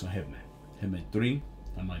 I'm going to do some Hitman. Hitman 3,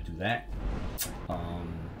 I might do that.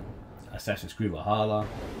 Assassin's Creed Valhalla.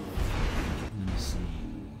 Let me see.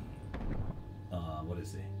 What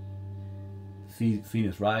is it?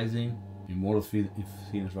 Phoenix Rising. Immortal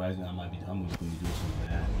Phoenix Rising. I'm going to be doing some of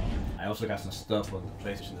that. I also got some stuff on the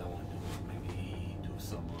PlayStation that I want to do. Maybe do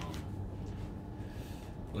some.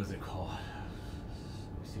 What is it called?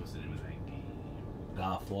 Let me see what's the name of that game?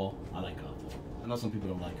 Godfall. I like Godfall. I know some people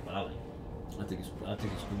don't like it, but I like it. I think it's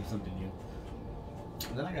cool, something new.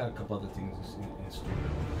 And then I got a couple other things in store.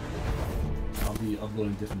 I'll be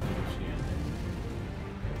uploading different videos here and there.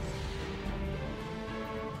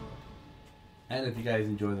 And if you guys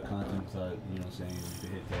enjoy the content, you know what I'm saying, you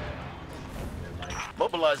can hit that like,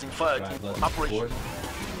 Mobilizing fire team subscribe for button, operation.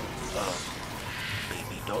 support.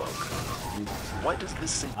 Baby dog. Why does this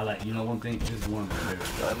seem... I like, you know, one thing, this is one of my favorite I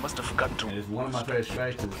strikes. must have forgotten And to... it's one of my favorite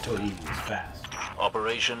strikes because it's so easy, it's fast.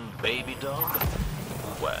 Operation Baby Dog?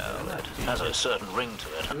 Well, it has a certain ring to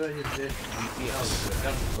it. Baby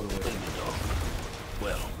Dog.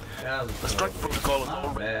 Well, the strike protocol is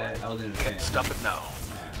already... Can't stop it now.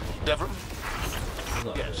 Devrim?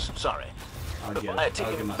 Yes, sorry. The fire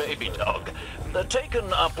team Baby Dog. The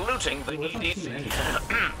Taken are polluting the EDC.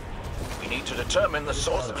 We need to determine the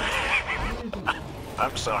source of...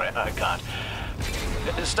 I'm sorry, I can't.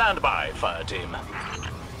 Stand by, fire team.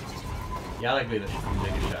 Yeah, I like being a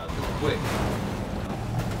shot. Quick.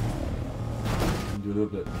 Do a little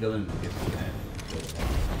bit of killing and get to the end.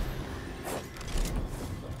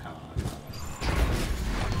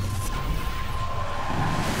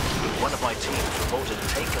 One of my teams reported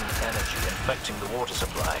taken energy infecting the water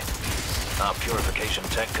supply. Our purification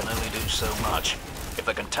tech can only do so much. If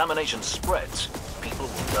the contamination spreads, people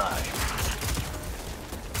will die.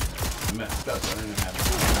 I messed up, I didn't have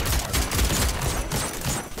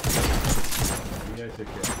you guys take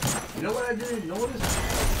care. You know what I didn't notice?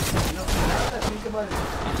 You know, now that I think about it,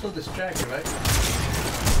 I'm so distracted, right?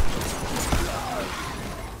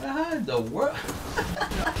 How in the world?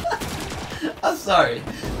 I'm sorry.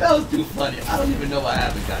 That was too funny. I don't even know what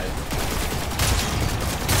happened, guys.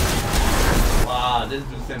 Wow, this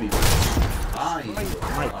dude sent me fine.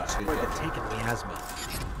 The Taken miasma.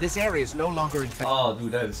 This area is no longer infected. Oh,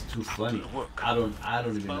 dude, that is too funny. I don't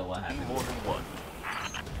even know what happened. More than one.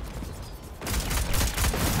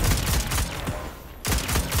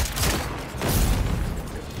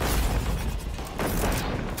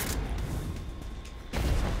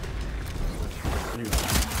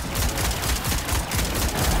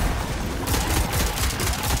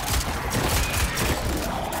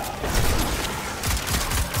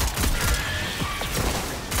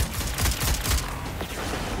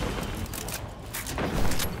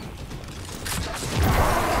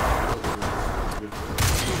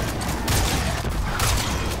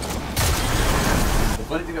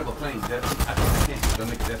 Funny thing about playing Destiny, I can't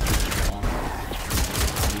stomach Destiny long.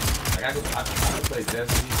 Like I could play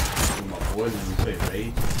Destiny with my boys when we play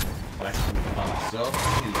Rage, but I can by myself.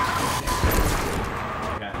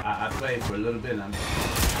 Like I played for a little bit and I'm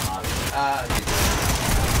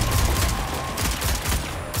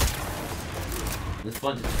this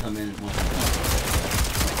fun just come in at once.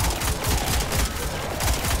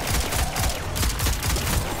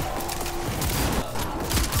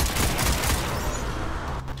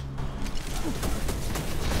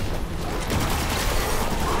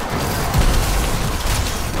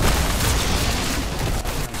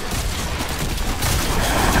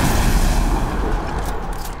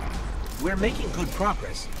 We're making good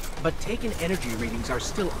progress, but Taken energy readings are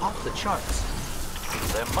still off the charts.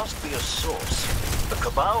 There must be a source. The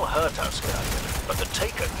Cabal hurt us, Guardian, but the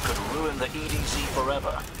Taken could ruin the EDZ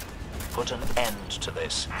forever. Put an end to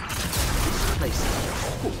this. This place is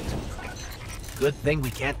cold. Good thing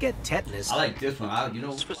we can't get tetanus. I like this one. I like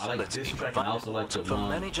Facility this track and I also like the for one.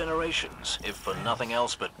 many generations, if for nothing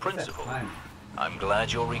else but principle. Fine. I'm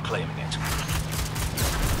glad you're reclaiming it.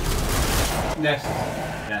 Next.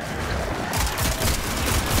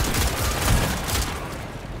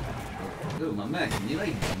 Dude, my man, can you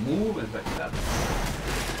like move and like stop?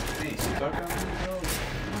 Hey, stuck on me, bro.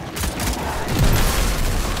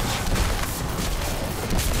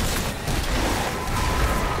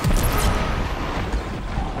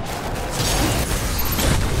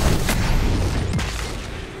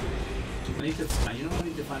 I need to, you know what I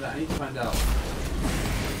need to find out? I need to find out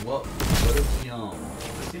what is the I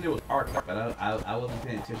seen there was art, but I wasn't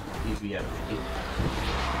paying attention to see if we had it.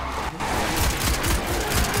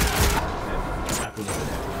 I have to look at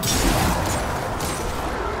that.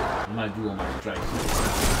 I might do all my strikes.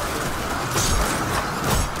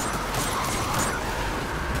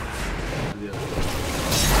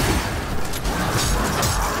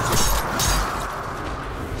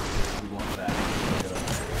 I'm going back.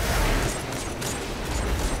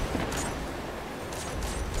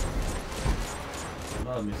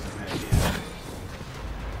 Love me some heavy.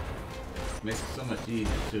 Makes it so much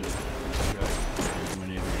easier too.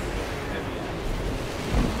 Whenever you get heavy.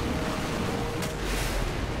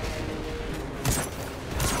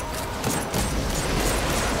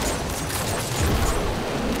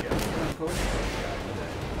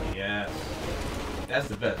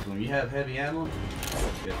 have heavy ammo?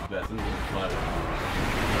 Get the best. I'm just fire.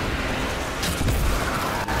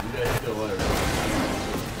 You guys kill whatever.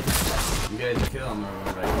 You guys kill them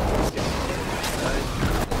right.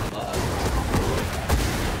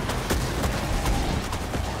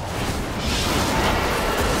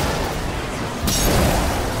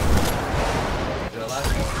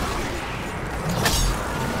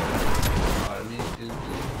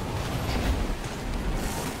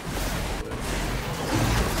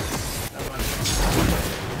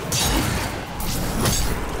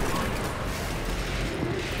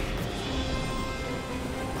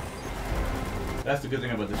 That's the good thing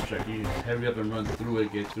about this trick. You hurry up and run through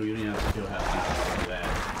it, get through. You don't even have to kill half people like that.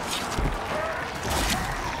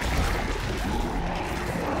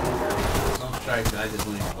 Some strikes, I just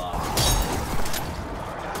leave a lot.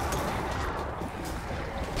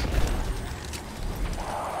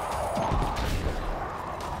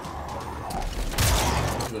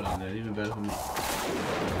 Good on there, even better for me.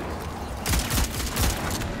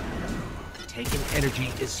 Taken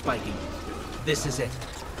energy is spiking. This is it.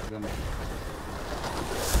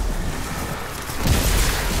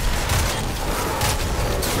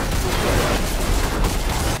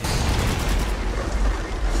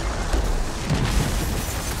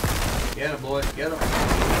 Get him, boys. Get him. I'm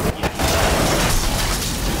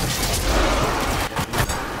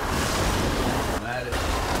at it.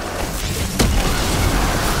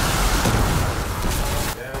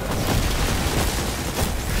 Get him.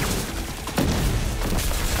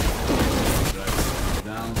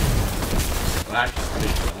 Down. Flash.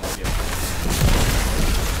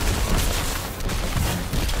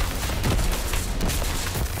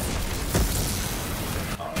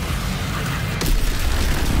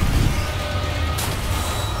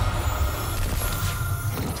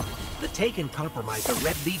 Taken compromised a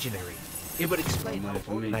Red Legionary. It would explain how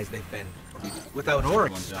organized they've been. Without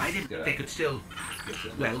Oryx, I didn't think they could still,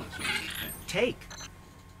 well, take.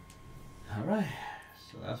 Alright,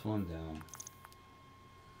 so that's one down.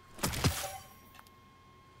 Alright,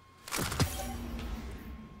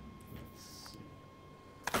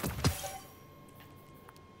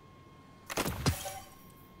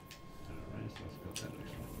 so let's go to that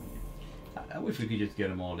next one. I wish we could just get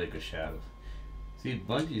them all Lake of Shadows. See,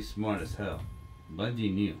 Bungie's smart as hell.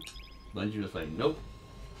 Bungie knew. Bungie was like, nope.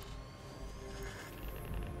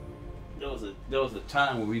 There was a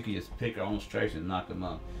time where we could just pick our own strikes and knock them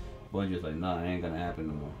out. Bungie was like, nah, it ain't gonna happen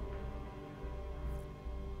no more.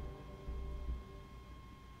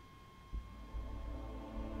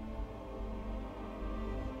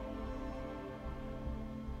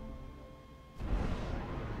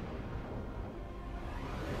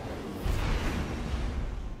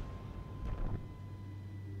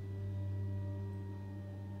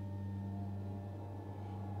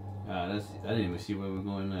 I didn't even see where we're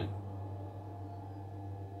going next.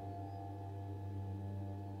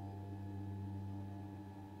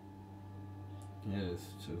 It is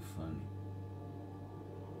too funny.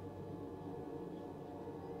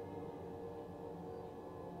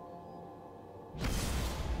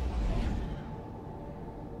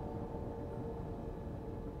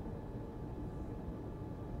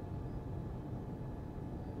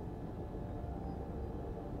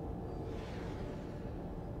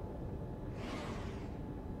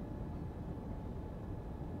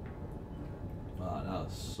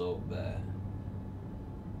 So bad.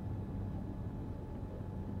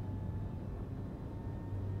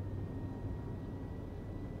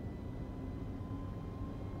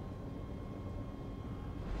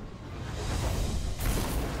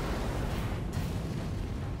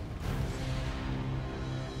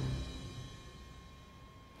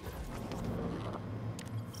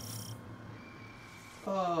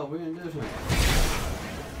 Oh, we're in different.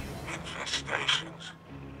 Infestations.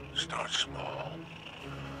 Start small.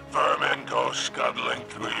 Vermin go scuttling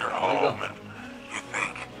through your home, and you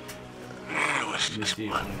think it was just see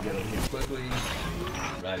if we can get over here quickly.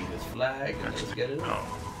 Riding this flag, and let's get it. No.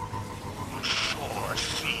 Shore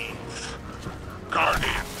seeds.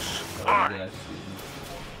 Guardians. Armies.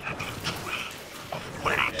 And you dream of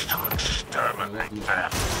ways to exterminate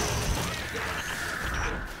them.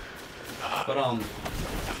 But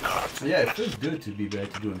yeah, it feels good to be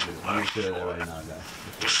back to doing good. I'm gonna say that right now, guys.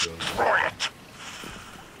 Destroy it.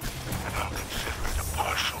 And I'll consider it a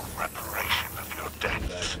partial reparation of your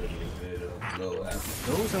debts.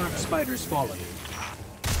 Those aren't spiders falling.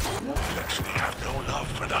 Since they have no love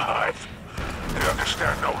for the Hive, they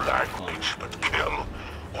understand no language but kill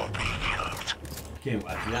or be killed. To be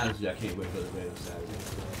honest with you, I can't wait for the raid on Saturday.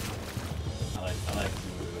 I like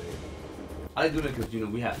doing the raid. I like doing it because, you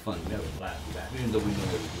know, we have fun. We have a blast. Even though we know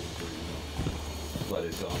what we're doing. but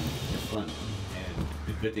it's fun. And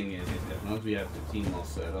the good thing is as long as we have the team all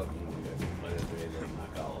set up, you know, we got to play that way, like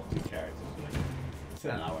knock out all 3 characters. Like, it's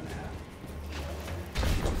an hour and a half.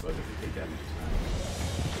 So it doesn't take that much time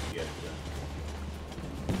to get it done.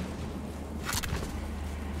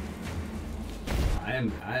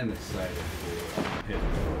 I am excited for Pit.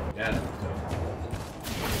 Yeah,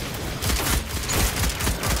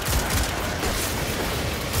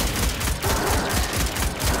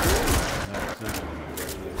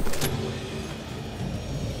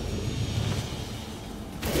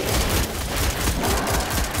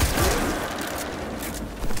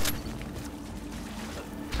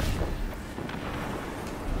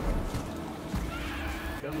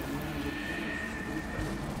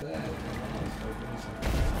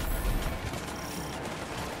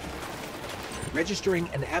 Registering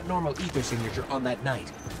an abnormal ether signature on that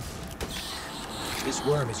night. This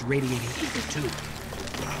worm is radiating ether too.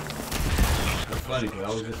 It's funny, because I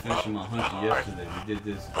was just finishing my hunt yesterday. We did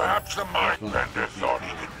this. Perhaps the Mindbender thought he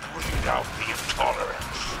could breed out the intolerance.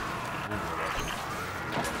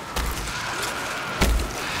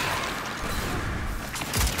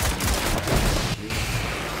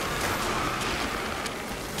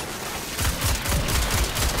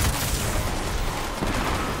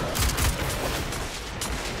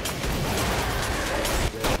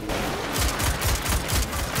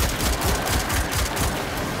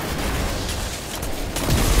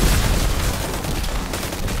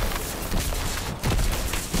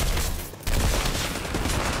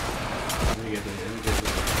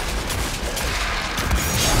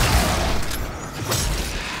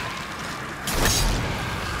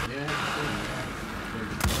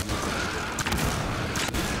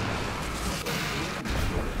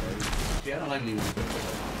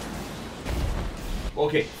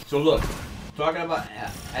 Okay, so look, talking about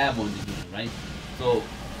ammo in the game, right? So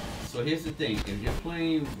here's the thing: if you're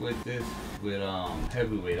playing with this with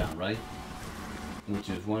heavyweight on, right, which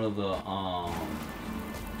is one of the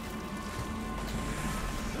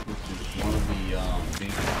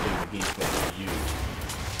things that the game supposed to use.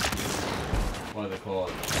 What are they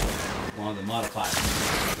called? One of the modifiers,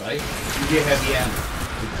 right? You get heavy ammo.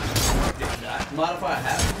 That modifier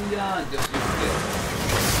has to be on just use it.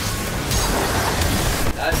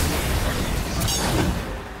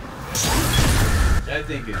 That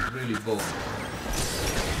thing is really bold.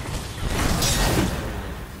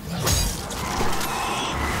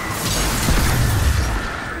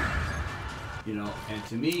 You know, and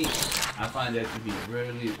to me, I find that to be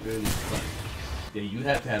really, really funny. That you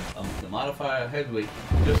have to have the modifier heavyweight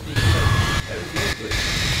just to use heavyweight.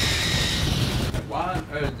 Like, why on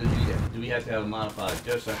earth do we have to have a modifier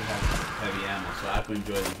just so I can have heavy ammo so I can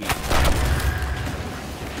enjoy the game?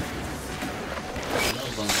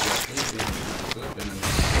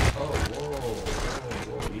 Oh, whoa,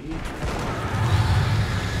 whoa, easy.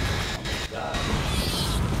 Almost died.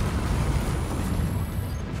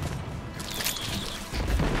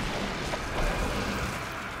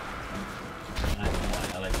 I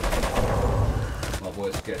like that. My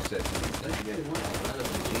boy Sketch said to me, "Let me get one out of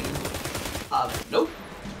the team." Nope.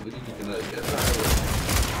 We didn't get another get right away.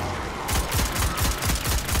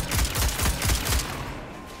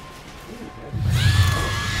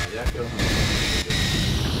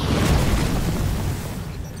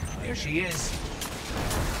 There she is.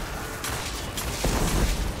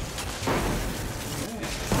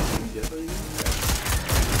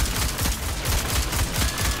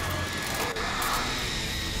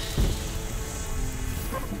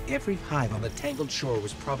 Every hive on the Tangled Shore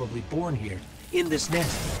was probably born here, in this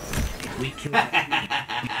nest. If we kill them, we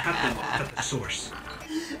cut them off at the source.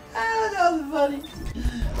 Ah, that was funny.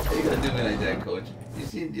 How you gonna do me like that, Coach? You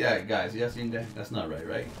seen, yeah, guys, y'all seen that? That's not right,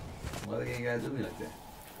 right? Why they ain't gotta do me like that?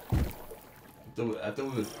 I thought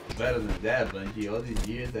we was better than that, but all these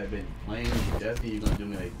years I've been playing with Destiny, you're gonna do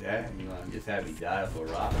me like that? You're gonna just have me die for a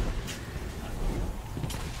rock?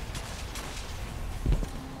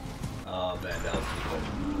 Oh man, that was cool.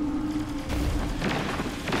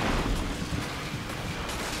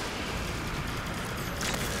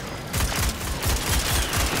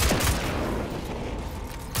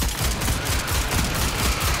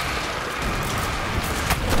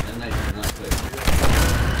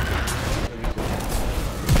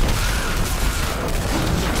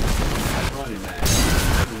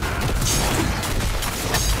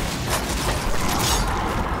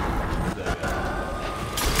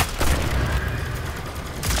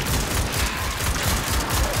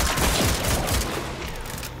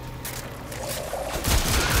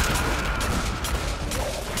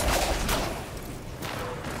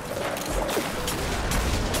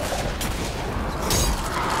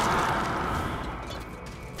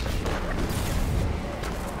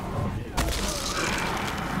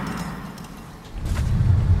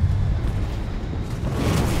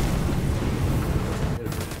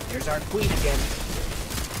 our queen again.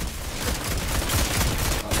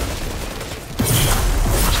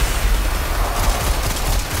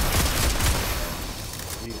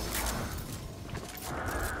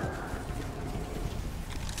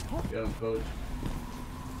 Get him, coach.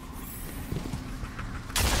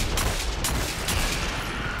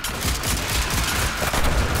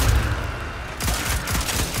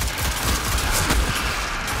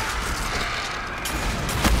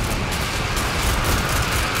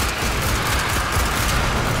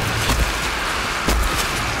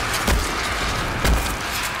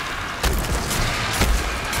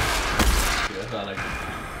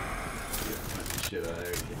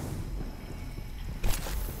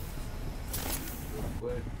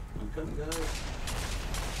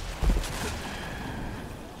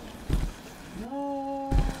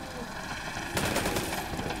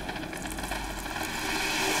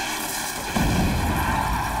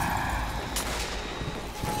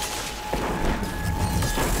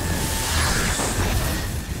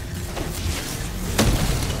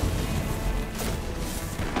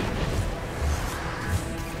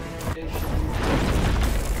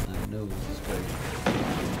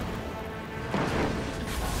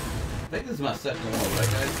 I think this is my second one,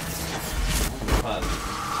 right guys? I'm positive.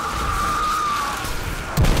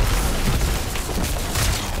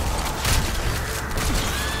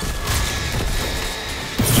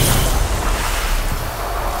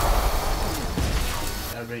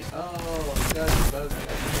 Oh, God,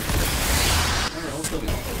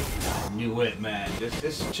 I knew it, man.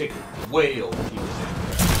 This chick is way over here.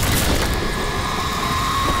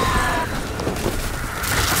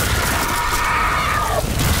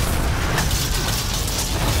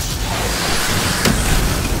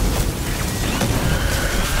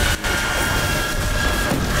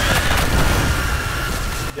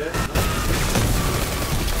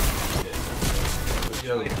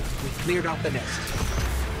 We cleared out the nest.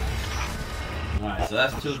 Alright, so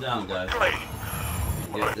that's 2 down, guys. Well,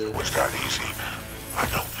 it was that easy. I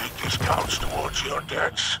don't think this counts towards your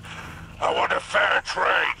debts. I want a fair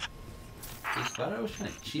trade. I thought I was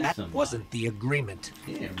trying to cheat That somebody. wasn't the agreement.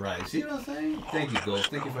 Yeah, right. See what I'm saying? Thank you,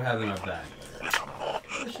 Ghost. Thank you for having our back. I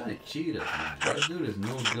was trying to cheat us, man. That dude is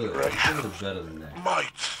no good. This dude is better than that.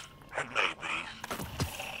 Might, and maybe.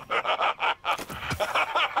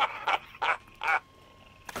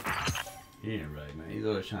 He ain't right, man. He's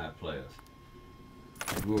always trying to play us.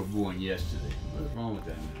 We were born yesterday. What's wrong with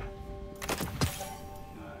that, man?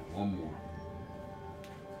 Alright, one more.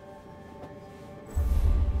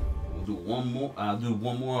 We'll do one more. I'll do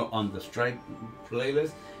one more on the strike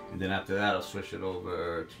playlist, and then after that, I'll switch it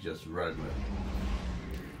over to just regular.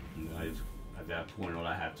 At that point, all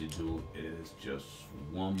I have to do is just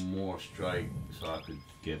one more strike, so I could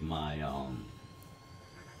get my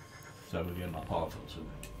powerful too.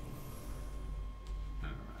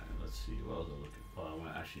 Let's see, what was I looking for? I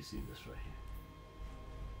want to actually see this right here.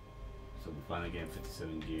 So we're finally getting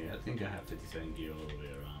 57 gear. I think I have 57 gear all the way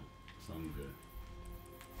around. So I'm good.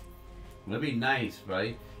 It'd be nice,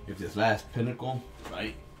 right? If this last pinnacle,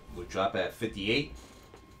 right, would drop at 58.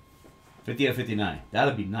 50 or 59.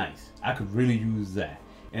 That'd be nice. I could really use that.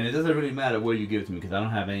 And it doesn't really matter where you give it to me because I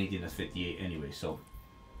don't have anything that's 58 anyway. So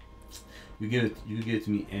you give it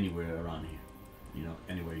to me anywhere around here. You know,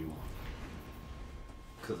 anywhere you want.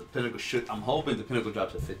 Because the pinnacle should, I'm hoping the pinnacle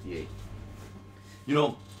drops at 58. You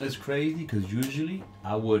know, it's crazy because usually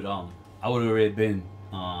I would already been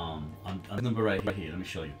on the number right here. Let me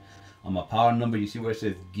show you. On my power number, you see where it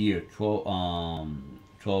says gear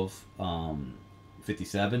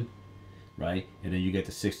 1257, right? And then you get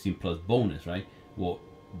the 16 plus bonus, right? Well,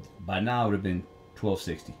 by now it would have been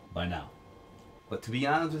 1260 by now. But to be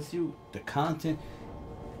honest with you, the content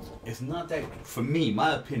is not that, for me,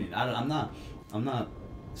 my opinion. I'm not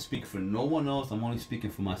speaking for no one else. I'm only speaking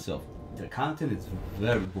for myself. The content is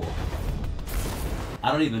very boring. I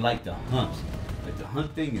don't even like the hunts. Like the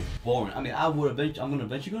hunt thing is boring. I mean, I'm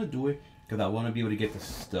eventually gonna do it because I want to be able to get the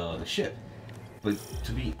ship. But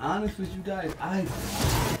to be honest with you guys,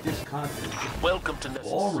 this content is Welcome to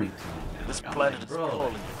boring to me. This planet is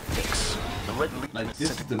calling Nix. The Red Legion like this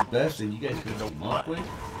is the best that you guys could come up with.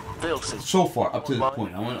 They'll say So far, up to this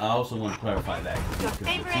point. I also want to clarify that. Your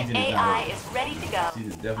favorite AI is ready to go.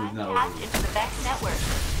 Season is definitely not Tapped over. into the Vex network.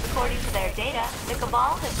 According to their data, the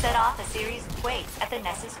Cabal has set off a series of quakes at the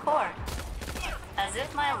Ness's core. As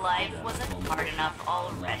if my life wasn't hard enough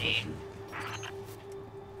already.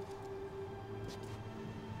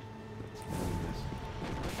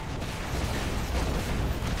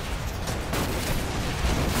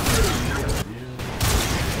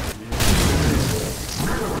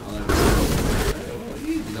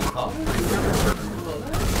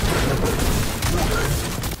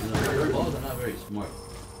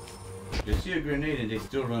 see a grenade and they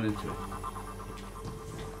still run into it.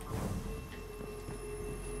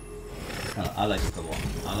 I like the wall.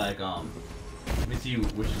 I like let me see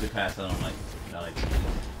which is the class I don't like. I like.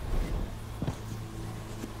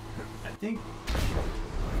 I think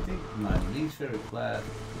my least favorite class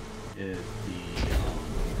is the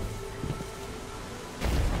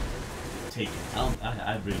Taken.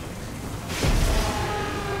 I really.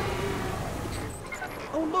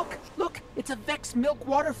 Oh, look! It's a Vex Milk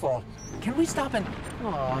waterfall. Can we stop and...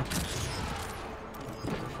 Aww.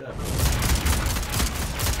 Shut up.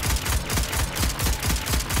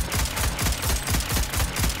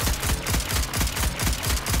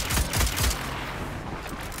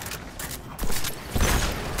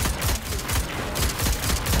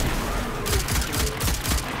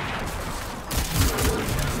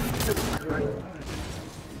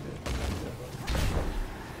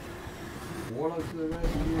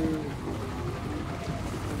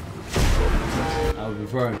 I was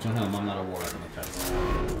referring to him, I'm not a warlock in the chat.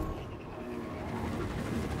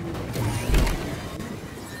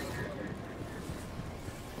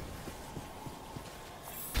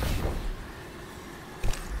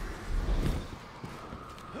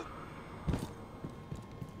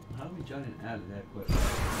 How do we jump in out of that quick?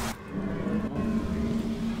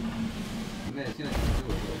 I mean, it seems like you can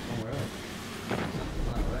do it somewhere else. It's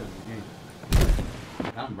not right in the game.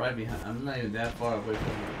 I'm right behind. I'm not even that far away from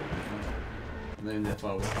you. I'm not even that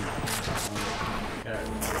far away from you.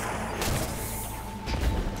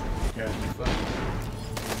 Carrot's fun.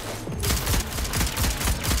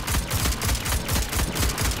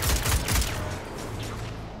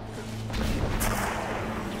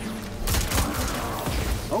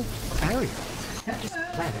 Oh, barrier. This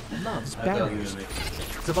planet loves barriers.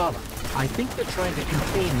 Zavala, I think they're trying to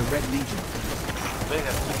contain the Red Legion. They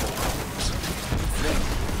have bigger problems.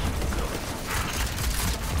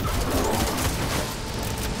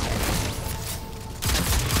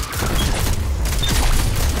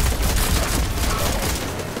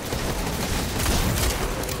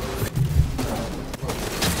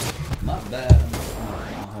 Not bad.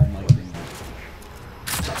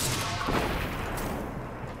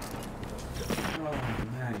 Oh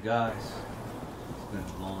man, guys, it's been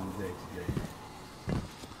a long day today.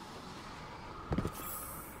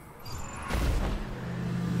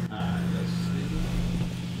 Let's see.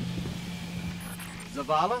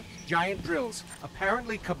 Zavala, giant drills.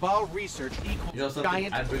 Apparently Cabal research equals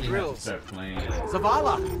giant I really drills. have to start playing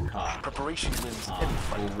Zavala! COD. Preparation wins any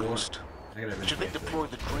fight War. most. Should they deploy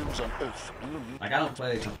the drills on Earth? Like, I don't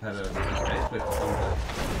play competitive. I just play for fun.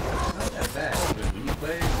 Not that bad, but when you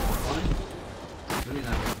play for fun, it's really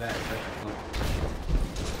not that bad. It's actually fun.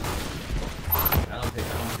 I don't take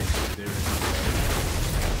it serious.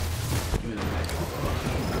 Give me the mic.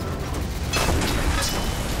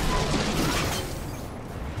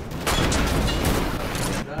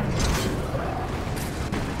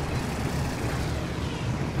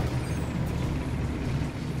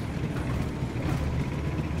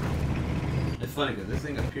 It's funny because this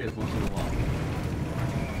thing appears once in a while.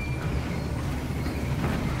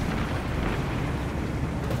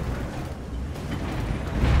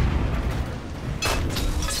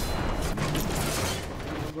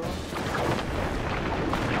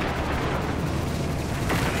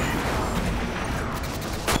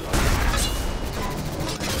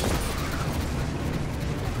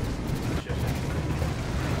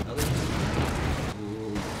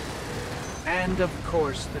 And of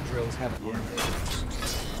course the drills have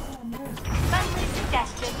Friendly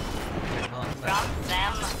suggestion. Drop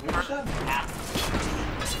them perhaps.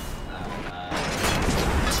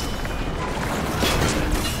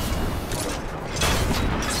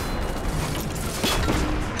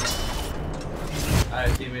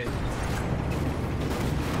 Alright, teammate.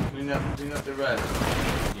 Clean up the rest.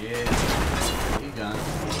 Yeah. He's gone.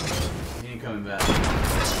 He ain't coming back.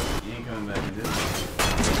 He ain't coming back in this.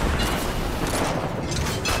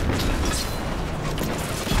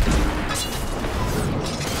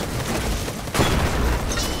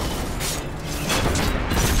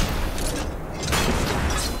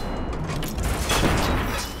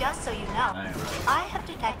 Just so you know, I have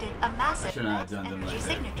detected a massive energy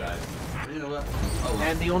signature. You know what? Oh, well.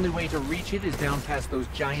 And the only way to reach it is down past those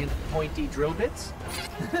giant pointy drill bits?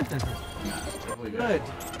 Good.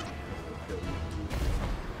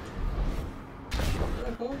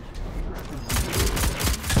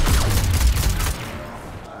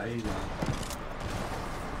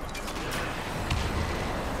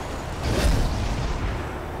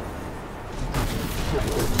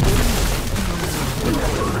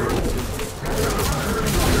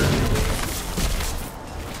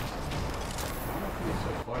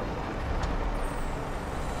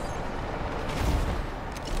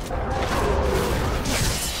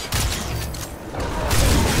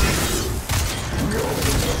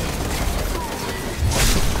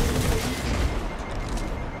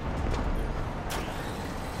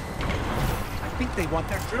 want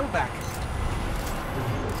their drill back.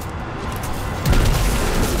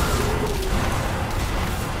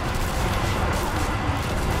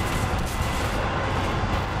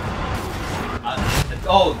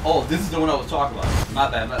 Oh, this is the one I was talking about. My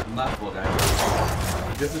bad, my fault,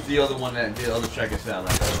 guys. This is the other one that the other track is out.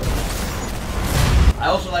 I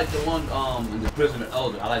also like the one in the Prison of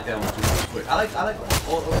Elder. I like that one too. Real quick. I like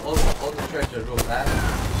all the tracks that are real fast.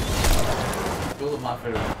 Those are my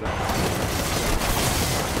favorite tracks.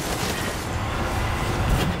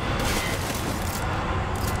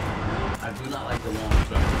 I do not like the long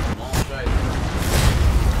track. Long track.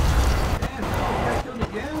 Damn, I killed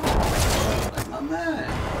again. Like my man.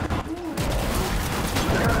 What are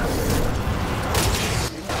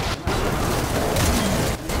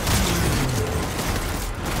you doing?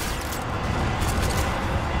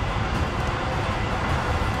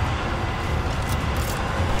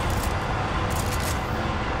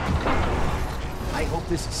 I hope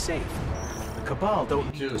this is safe. The Cabal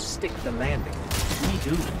don't need to stick the landing. We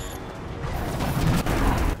do.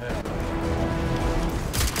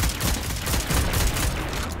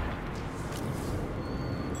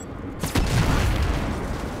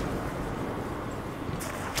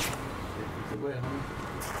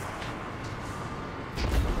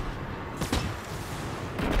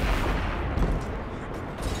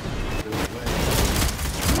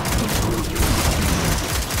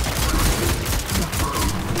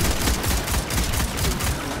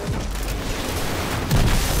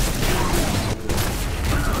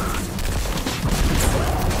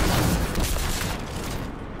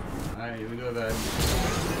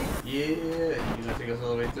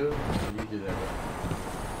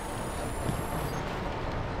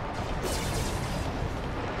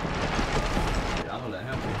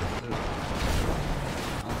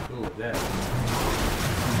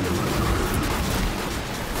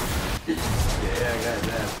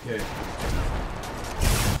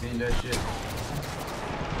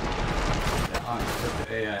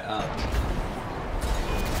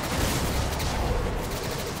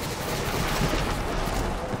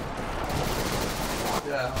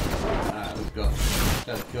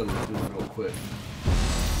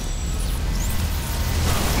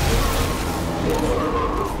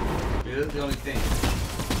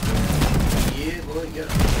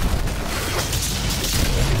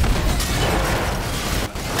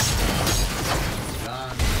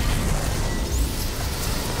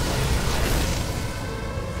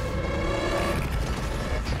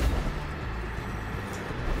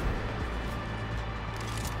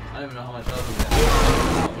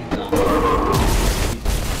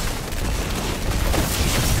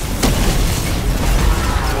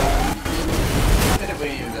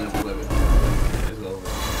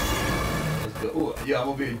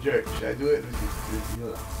 Jerk. Should I do it?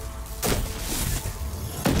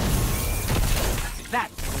 That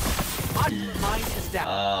mine is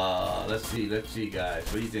down. Let's see, guys.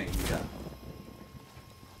 What do you think we got?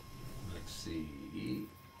 Let's see.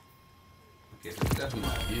 Okay, so it's definitely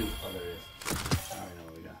not you. Oh, there it is. I already know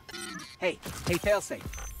what we got. Hey, Failsafe.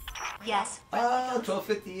 Yes.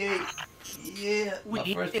 1258. Yeah, my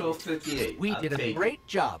first 1258. We did a great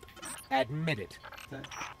job. Admit it.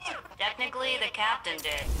 Technically, the captain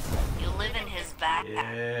did. You live in his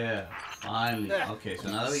backpack. Yeah, finally. Okay, so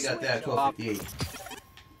now that we got that 1258,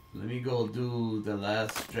 let me go do the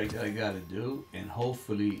last strike that I gotta do, and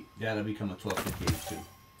hopefully that'll become a 1258 too.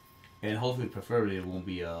 And hopefully, preferably, it won't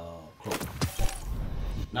be a cloak.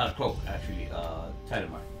 Not a cloak, actually, Titan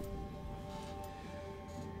Mark.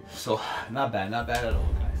 So, not bad at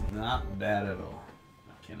all, guys. Not bad at all.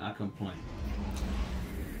 I cannot complain.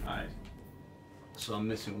 Alright. So I'm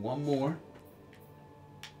missing one more.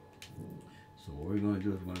 So what we're going to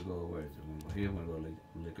do is we're going to go, where is it? We're going to go here, we're going to go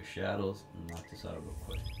Liquor Shadows, and knock this out real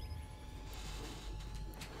quick.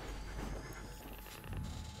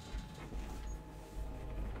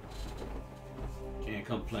 Can't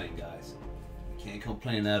complain, guys. Can't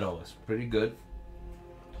complain at all. It's pretty good.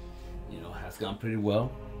 You know, has gone pretty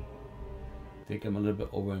well. I think I'm a little bit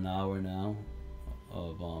over an hour now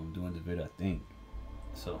of doing the video, I think.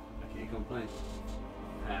 So I can't complain.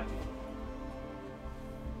 I'm happy.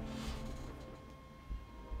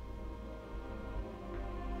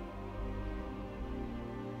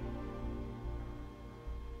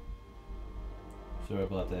 Sorry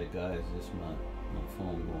about that, guys. Just my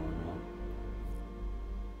phone going on.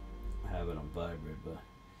 I have it on vibrate, but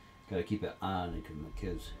gotta keep it on because my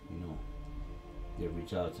kids, you know, they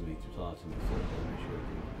reach out to me to talk to me, so I gotta make sure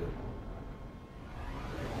everything's good.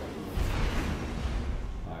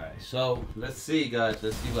 Alright, so let's see, guys.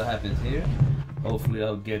 Let's see what happens here. Hopefully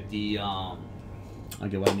I'll get the I'll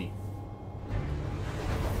get what I need.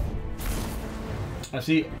 I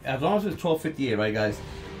see. As long as it's 12:58, right, guys,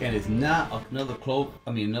 and it's not another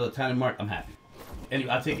another time mark, I'm happy.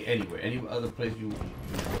 I'll take it anywhere. Any other place you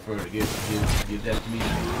prefer to give that to me.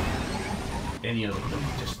 Any other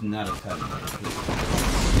place, just not a time mark, please.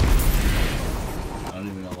 I don't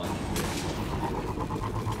even know why.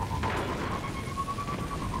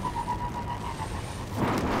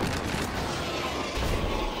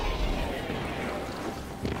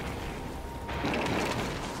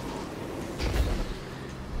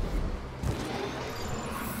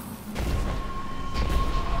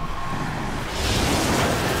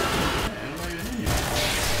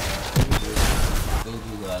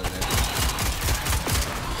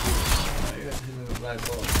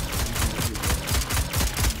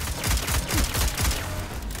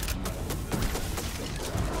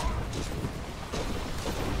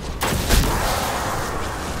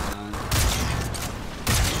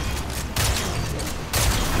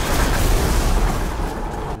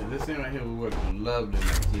 This thing right here will work lovely. My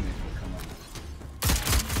teammates will come on.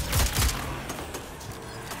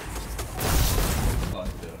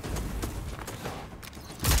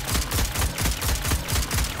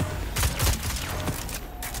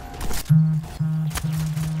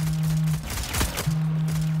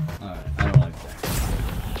 Alright, I don't like that.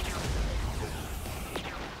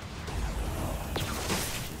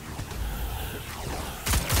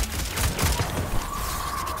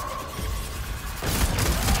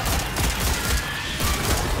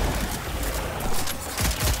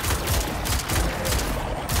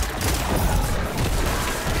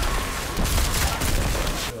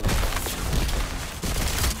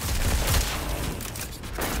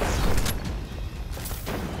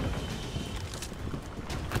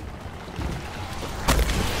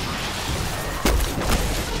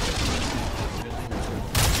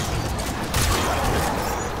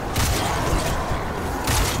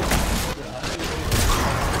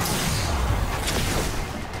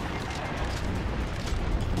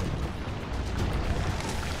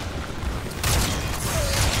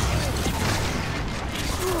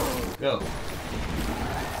 Go.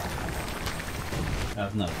 That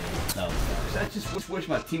was nothing. That was nice. I just wish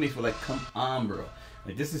my teammates were like, come on, bro.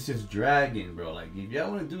 Like, this is just dragging, bro. Like, if y'all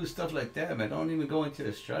want to do stuff like that, man, don't even go into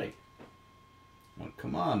the strike. Well,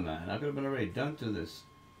 come on, man. I could have been already done to this.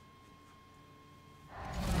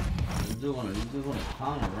 You do want to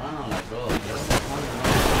pound around, like, bro. You don't want to pound around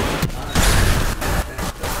all the time.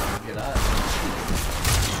 Get out.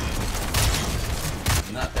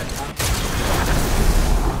 Not that confident.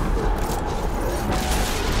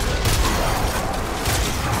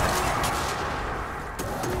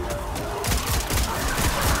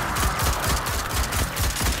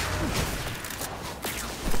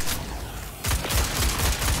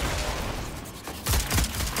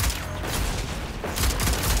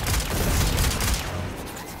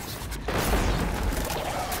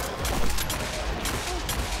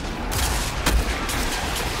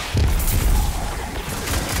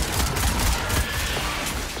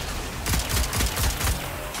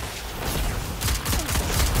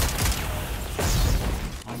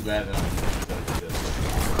 Grab it.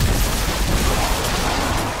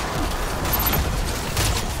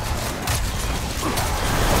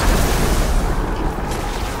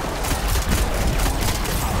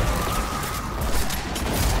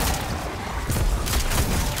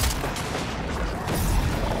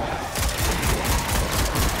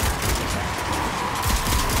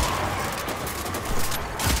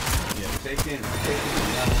 Yeah, take it.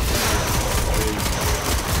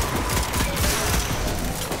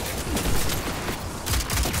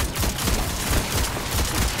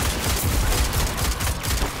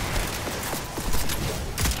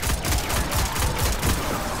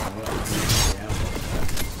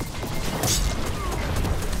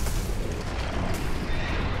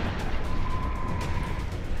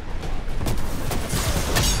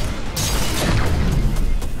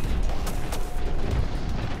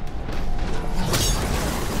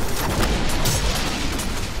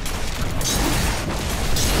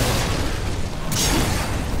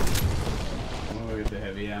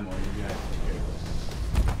 Ammo, you guys take care of this.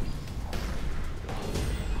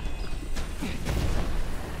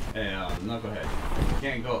 Hey, Knucklehead, you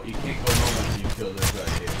can't go nowhere until you kill this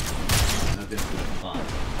right here. Nothing's gonna fun.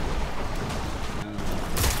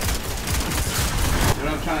 You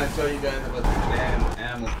know what I'm trying to tell you guys about the damn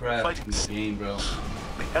ammo crap in the game, bro?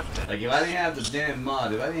 Like, if I didn't have the damn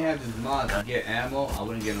mod, if I didn't have this mod to get ammo, I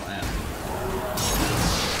wouldn't get no ammo.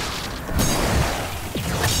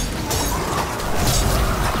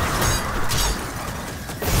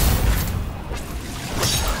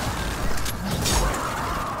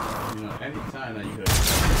 Anytime that you could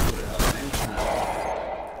put it up, anytime.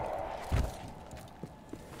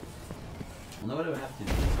 whatever happened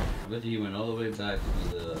to him? I bet you he went all the way back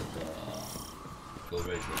to the go right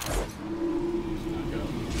there.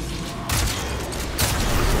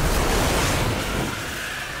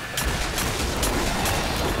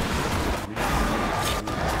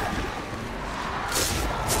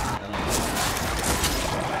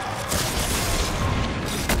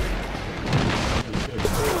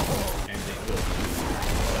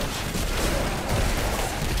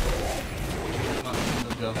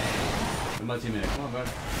 My teammate, come on, bud.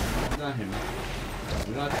 Come down here, man.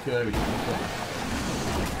 We don't have to kill everything.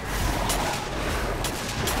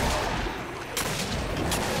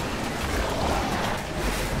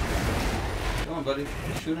 Come on, buddy.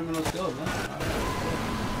 Shoot him and let's go, man.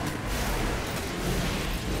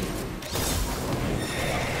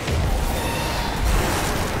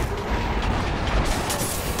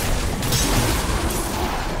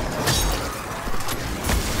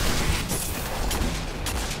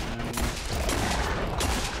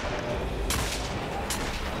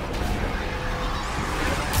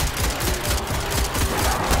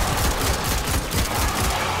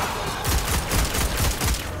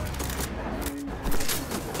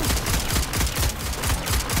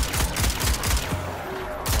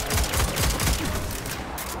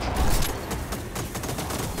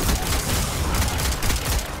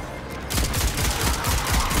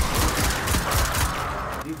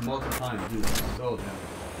 Multiple times, dude. So damn.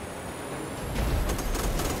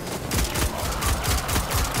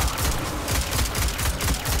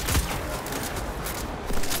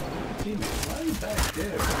 Teammate, why are you back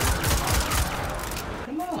there?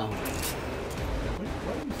 Come on.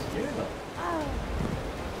 What are you scared of?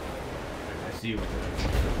 I see what they're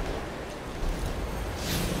doing.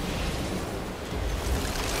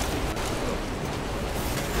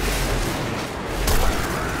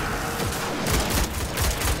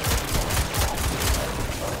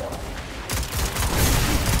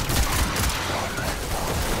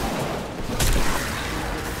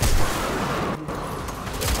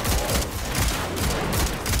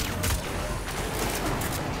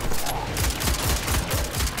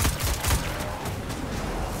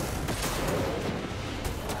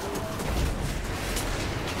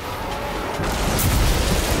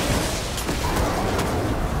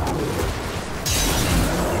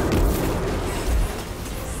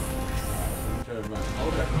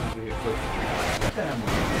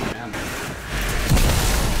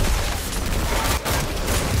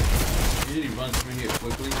 He runs through here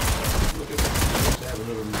quickly. Look at that. Just have a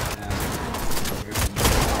little more ammo.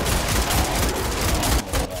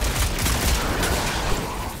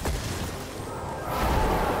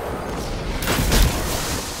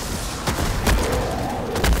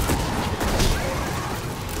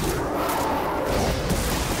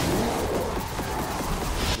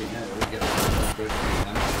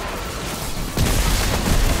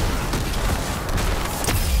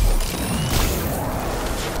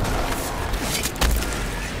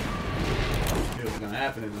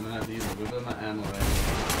 Happening, I'm gonna have to use a little bit of my ammo right now.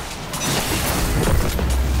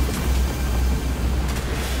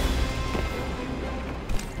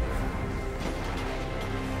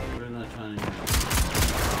 We're not trying to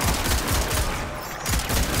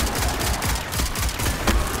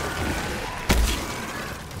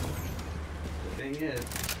the thing is,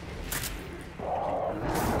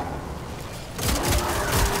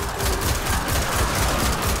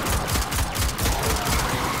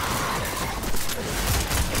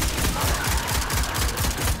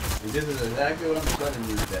 this is exactly what I'm telling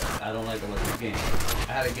you that I don't like about this game.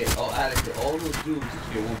 I had to get all those dudes to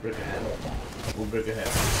get one brick of head. One brick of head.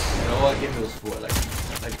 And all I get was 4. Like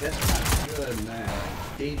that's not good, man.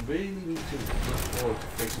 They really need to look forward to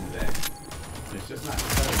fixing that. It's just not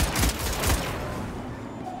cutting.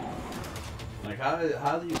 Like how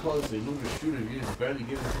do you call this a looter shooter if you're just barely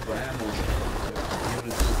giving people ammo to be able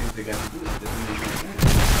to do the things they got to do? It doesn't make any sense.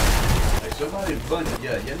 Like somebody bunch,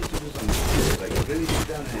 yeah, you need to do some shit. Like really sit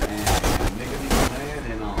down and make a new plan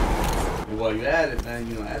and while you're at it, man,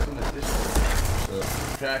 you know, add some additional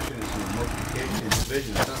subtraction and some multiplication and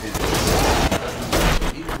division or something.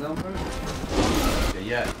 These numbers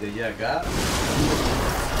that y'all got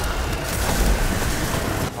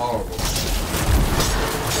horrible.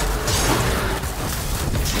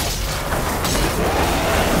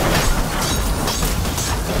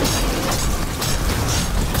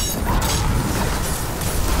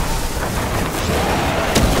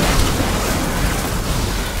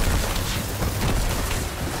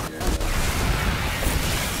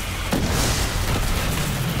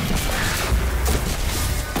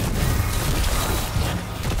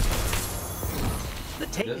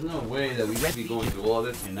 There's no way say that we should be going through all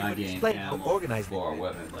this and not getting ammo for our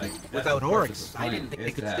weapons. Like, without oryx, I didn't think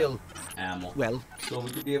they could still ammo. Well, so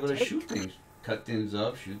we could be able to shoot things, cut things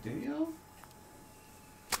up, shoot things, you know.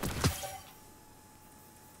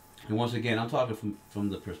 And once again, I'm talking from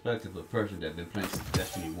the perspective of a person that's been playing since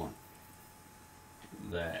Destiny 1.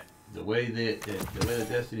 That the way that the way the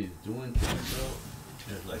Destiny is doing things,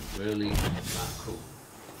 bro, is like really not cool.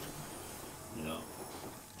 You know.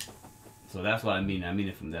 So that's what I mean. I mean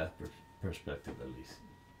it from that perspective, at least.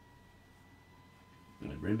 You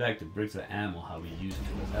know, bring back the bricks of ammo how we used to.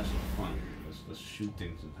 Let's have some fun. Let's shoot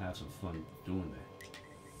things and have some fun doing that.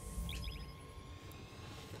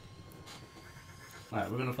 Alright,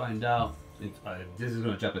 we're gonna find out if this is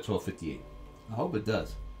gonna drop at 12:58. I hope it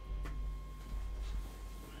does.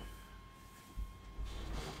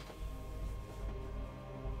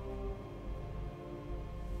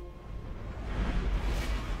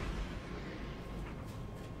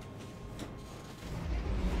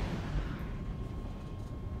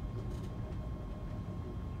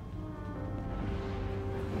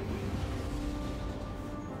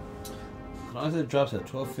 As long as it drops at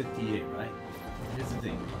 12:58, right? Here's the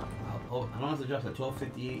thing. As long as it drops at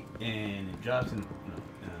 12:58 and it drops in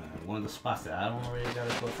one of the spots that I don't already got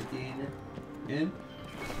at 12:58 in,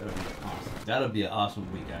 that'll be awesome. That'll be an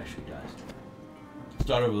awesome week, actually, guys.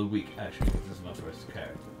 Start of the week, actually, because this is my first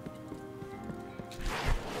character.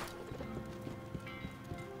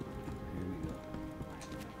 Here we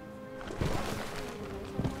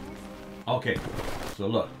go. Okay. So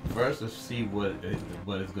look, first let's see what's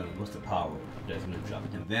the power that's gonna drop,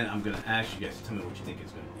 and then I'm gonna ask you guys to tell me what you think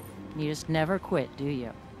it's gonna be. You just never quit, do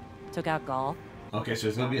you? Took out Gaul. Okay, so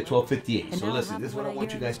it's gonna be at 12:58. So listen, this is what I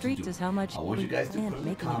want you guys to do. Is how much I want you guys to put in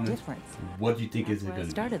the comments what do you think is it gonna be.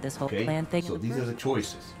 Started this whole okay? plan thing. So these are the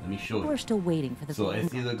choices. Let me show you. We're still waiting for this. So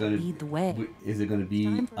it's either gonna lead the way. Is it gonna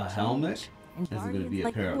be a helmet? Is it gonna be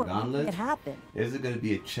a pair of gauntlets? Is it gonna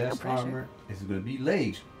be a chest armor? Is it gonna be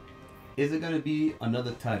legs? Is it going to be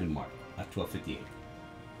another Titan mark at 12:58?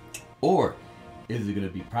 Or is it going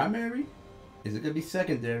to be primary? Is it going to be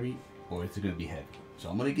secondary? Or is it going to be heavy? So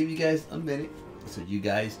I'm going to give you guys a minute so you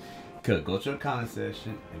guys could go to the comment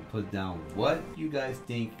section and put down what you guys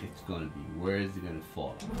think it's going to be. Where is it going to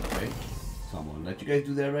fall? Okay? So I'm going to let you guys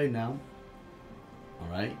do that right now.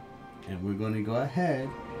 Alright? And we're going to go ahead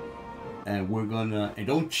and we're going to... And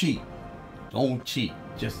don't cheat. Don't cheat.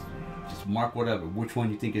 Just mark whatever, which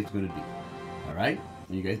one you think it's going to be. Alright?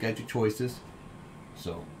 You guys got your choices.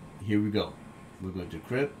 So, here we go. We're going to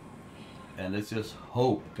decrypt. And let's just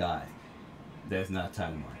hope, guys, that's not a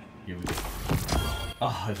time mark. Here we go.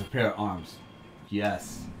 Oh, it's a pair of arms.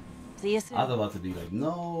 Yes. See you soon. I was about to be like,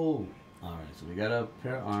 no. Alright, so we got a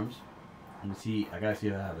pair of arms. Let me see. I gotta see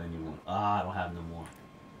if I have any more. I don't have no more.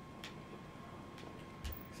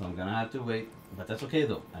 So I'm gonna have to wait. But that's okay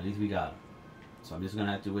though. At least we got them. So I'm just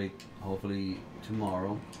gonna have to wait, hopefully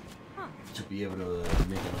tomorrow, to be able to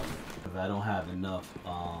make it up. If I don't have enough,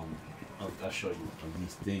 I'll show you of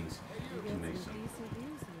these things to make some.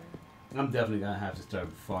 I'm definitely gonna have to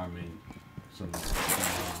start farming some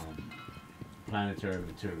planetary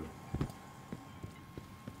material.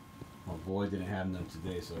 My boy didn't have none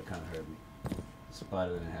today, so it kind of hurt me.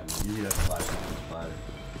 Spider didn't have none. Usually that's a spider,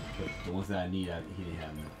 but the ones that I need, he didn't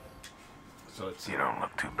have none. So it's, you don't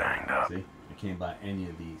look too banged up. See, I can't buy any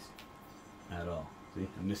of these at all. See,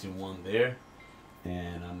 I'm missing one there,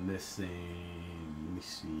 and I'm missing. Let me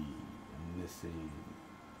see. I'm missing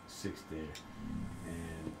 6 there,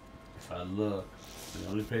 and if I look, the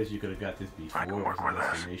only place you could have got this before was the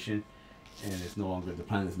destination, and it's no longer. The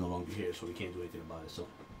planet is no longer here, so we can't do anything about it. So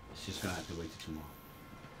it's just gonna have to wait till tomorrow.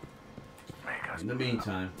 In the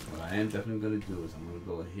meantime, what I am definitely gonna do is I'm gonna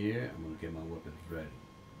go here. I'm gonna get my weapons ready.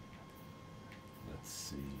 Let's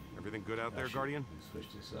see. Everything good out there, Guardian? Let's switch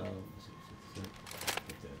this out.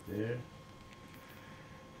 Put that there.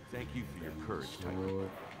 Thank you for your courage, Titan.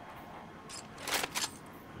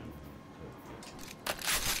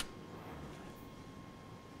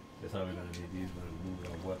 That's how we're gonna need these. We're gonna move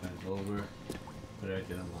our weapons over. Put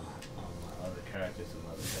everything on my other characters. Some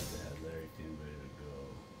other character has everything ready to go.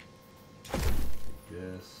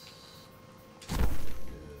 This.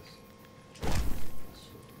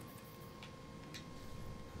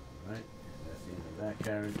 Alright, that's the end of that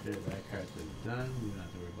character. That character is done. We don't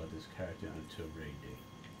have to worry about this character until raid day.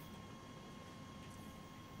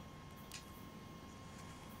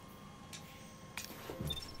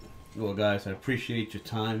 Well guys, I appreciate your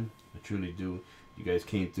time. I truly do. You guys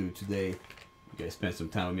came through today. You guys spent some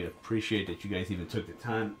time with me. I appreciate that you guys even took the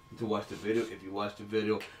time to watch the video. If you watched the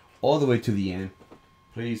video all the way to the end,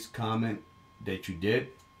 please comment that you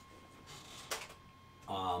did.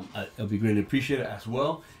 It'll be greatly appreciated as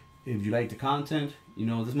well. If you like the content, you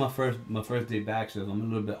know, this is my first day back, so I'm a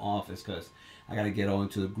little bit off. It's because I gotta get all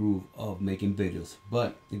into the groove of making videos.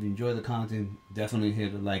 But if you enjoy the content, definitely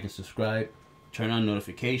hit the like and subscribe. Turn on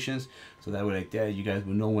notifications so that way like that you guys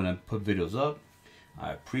will know when I put videos up.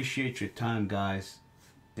 I appreciate your time, guys.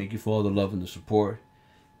 Thank you for all the love and the support.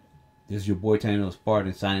 This is your boy Tano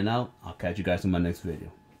Spartan signing out. I'll catch you guys in my next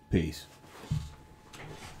video. Peace.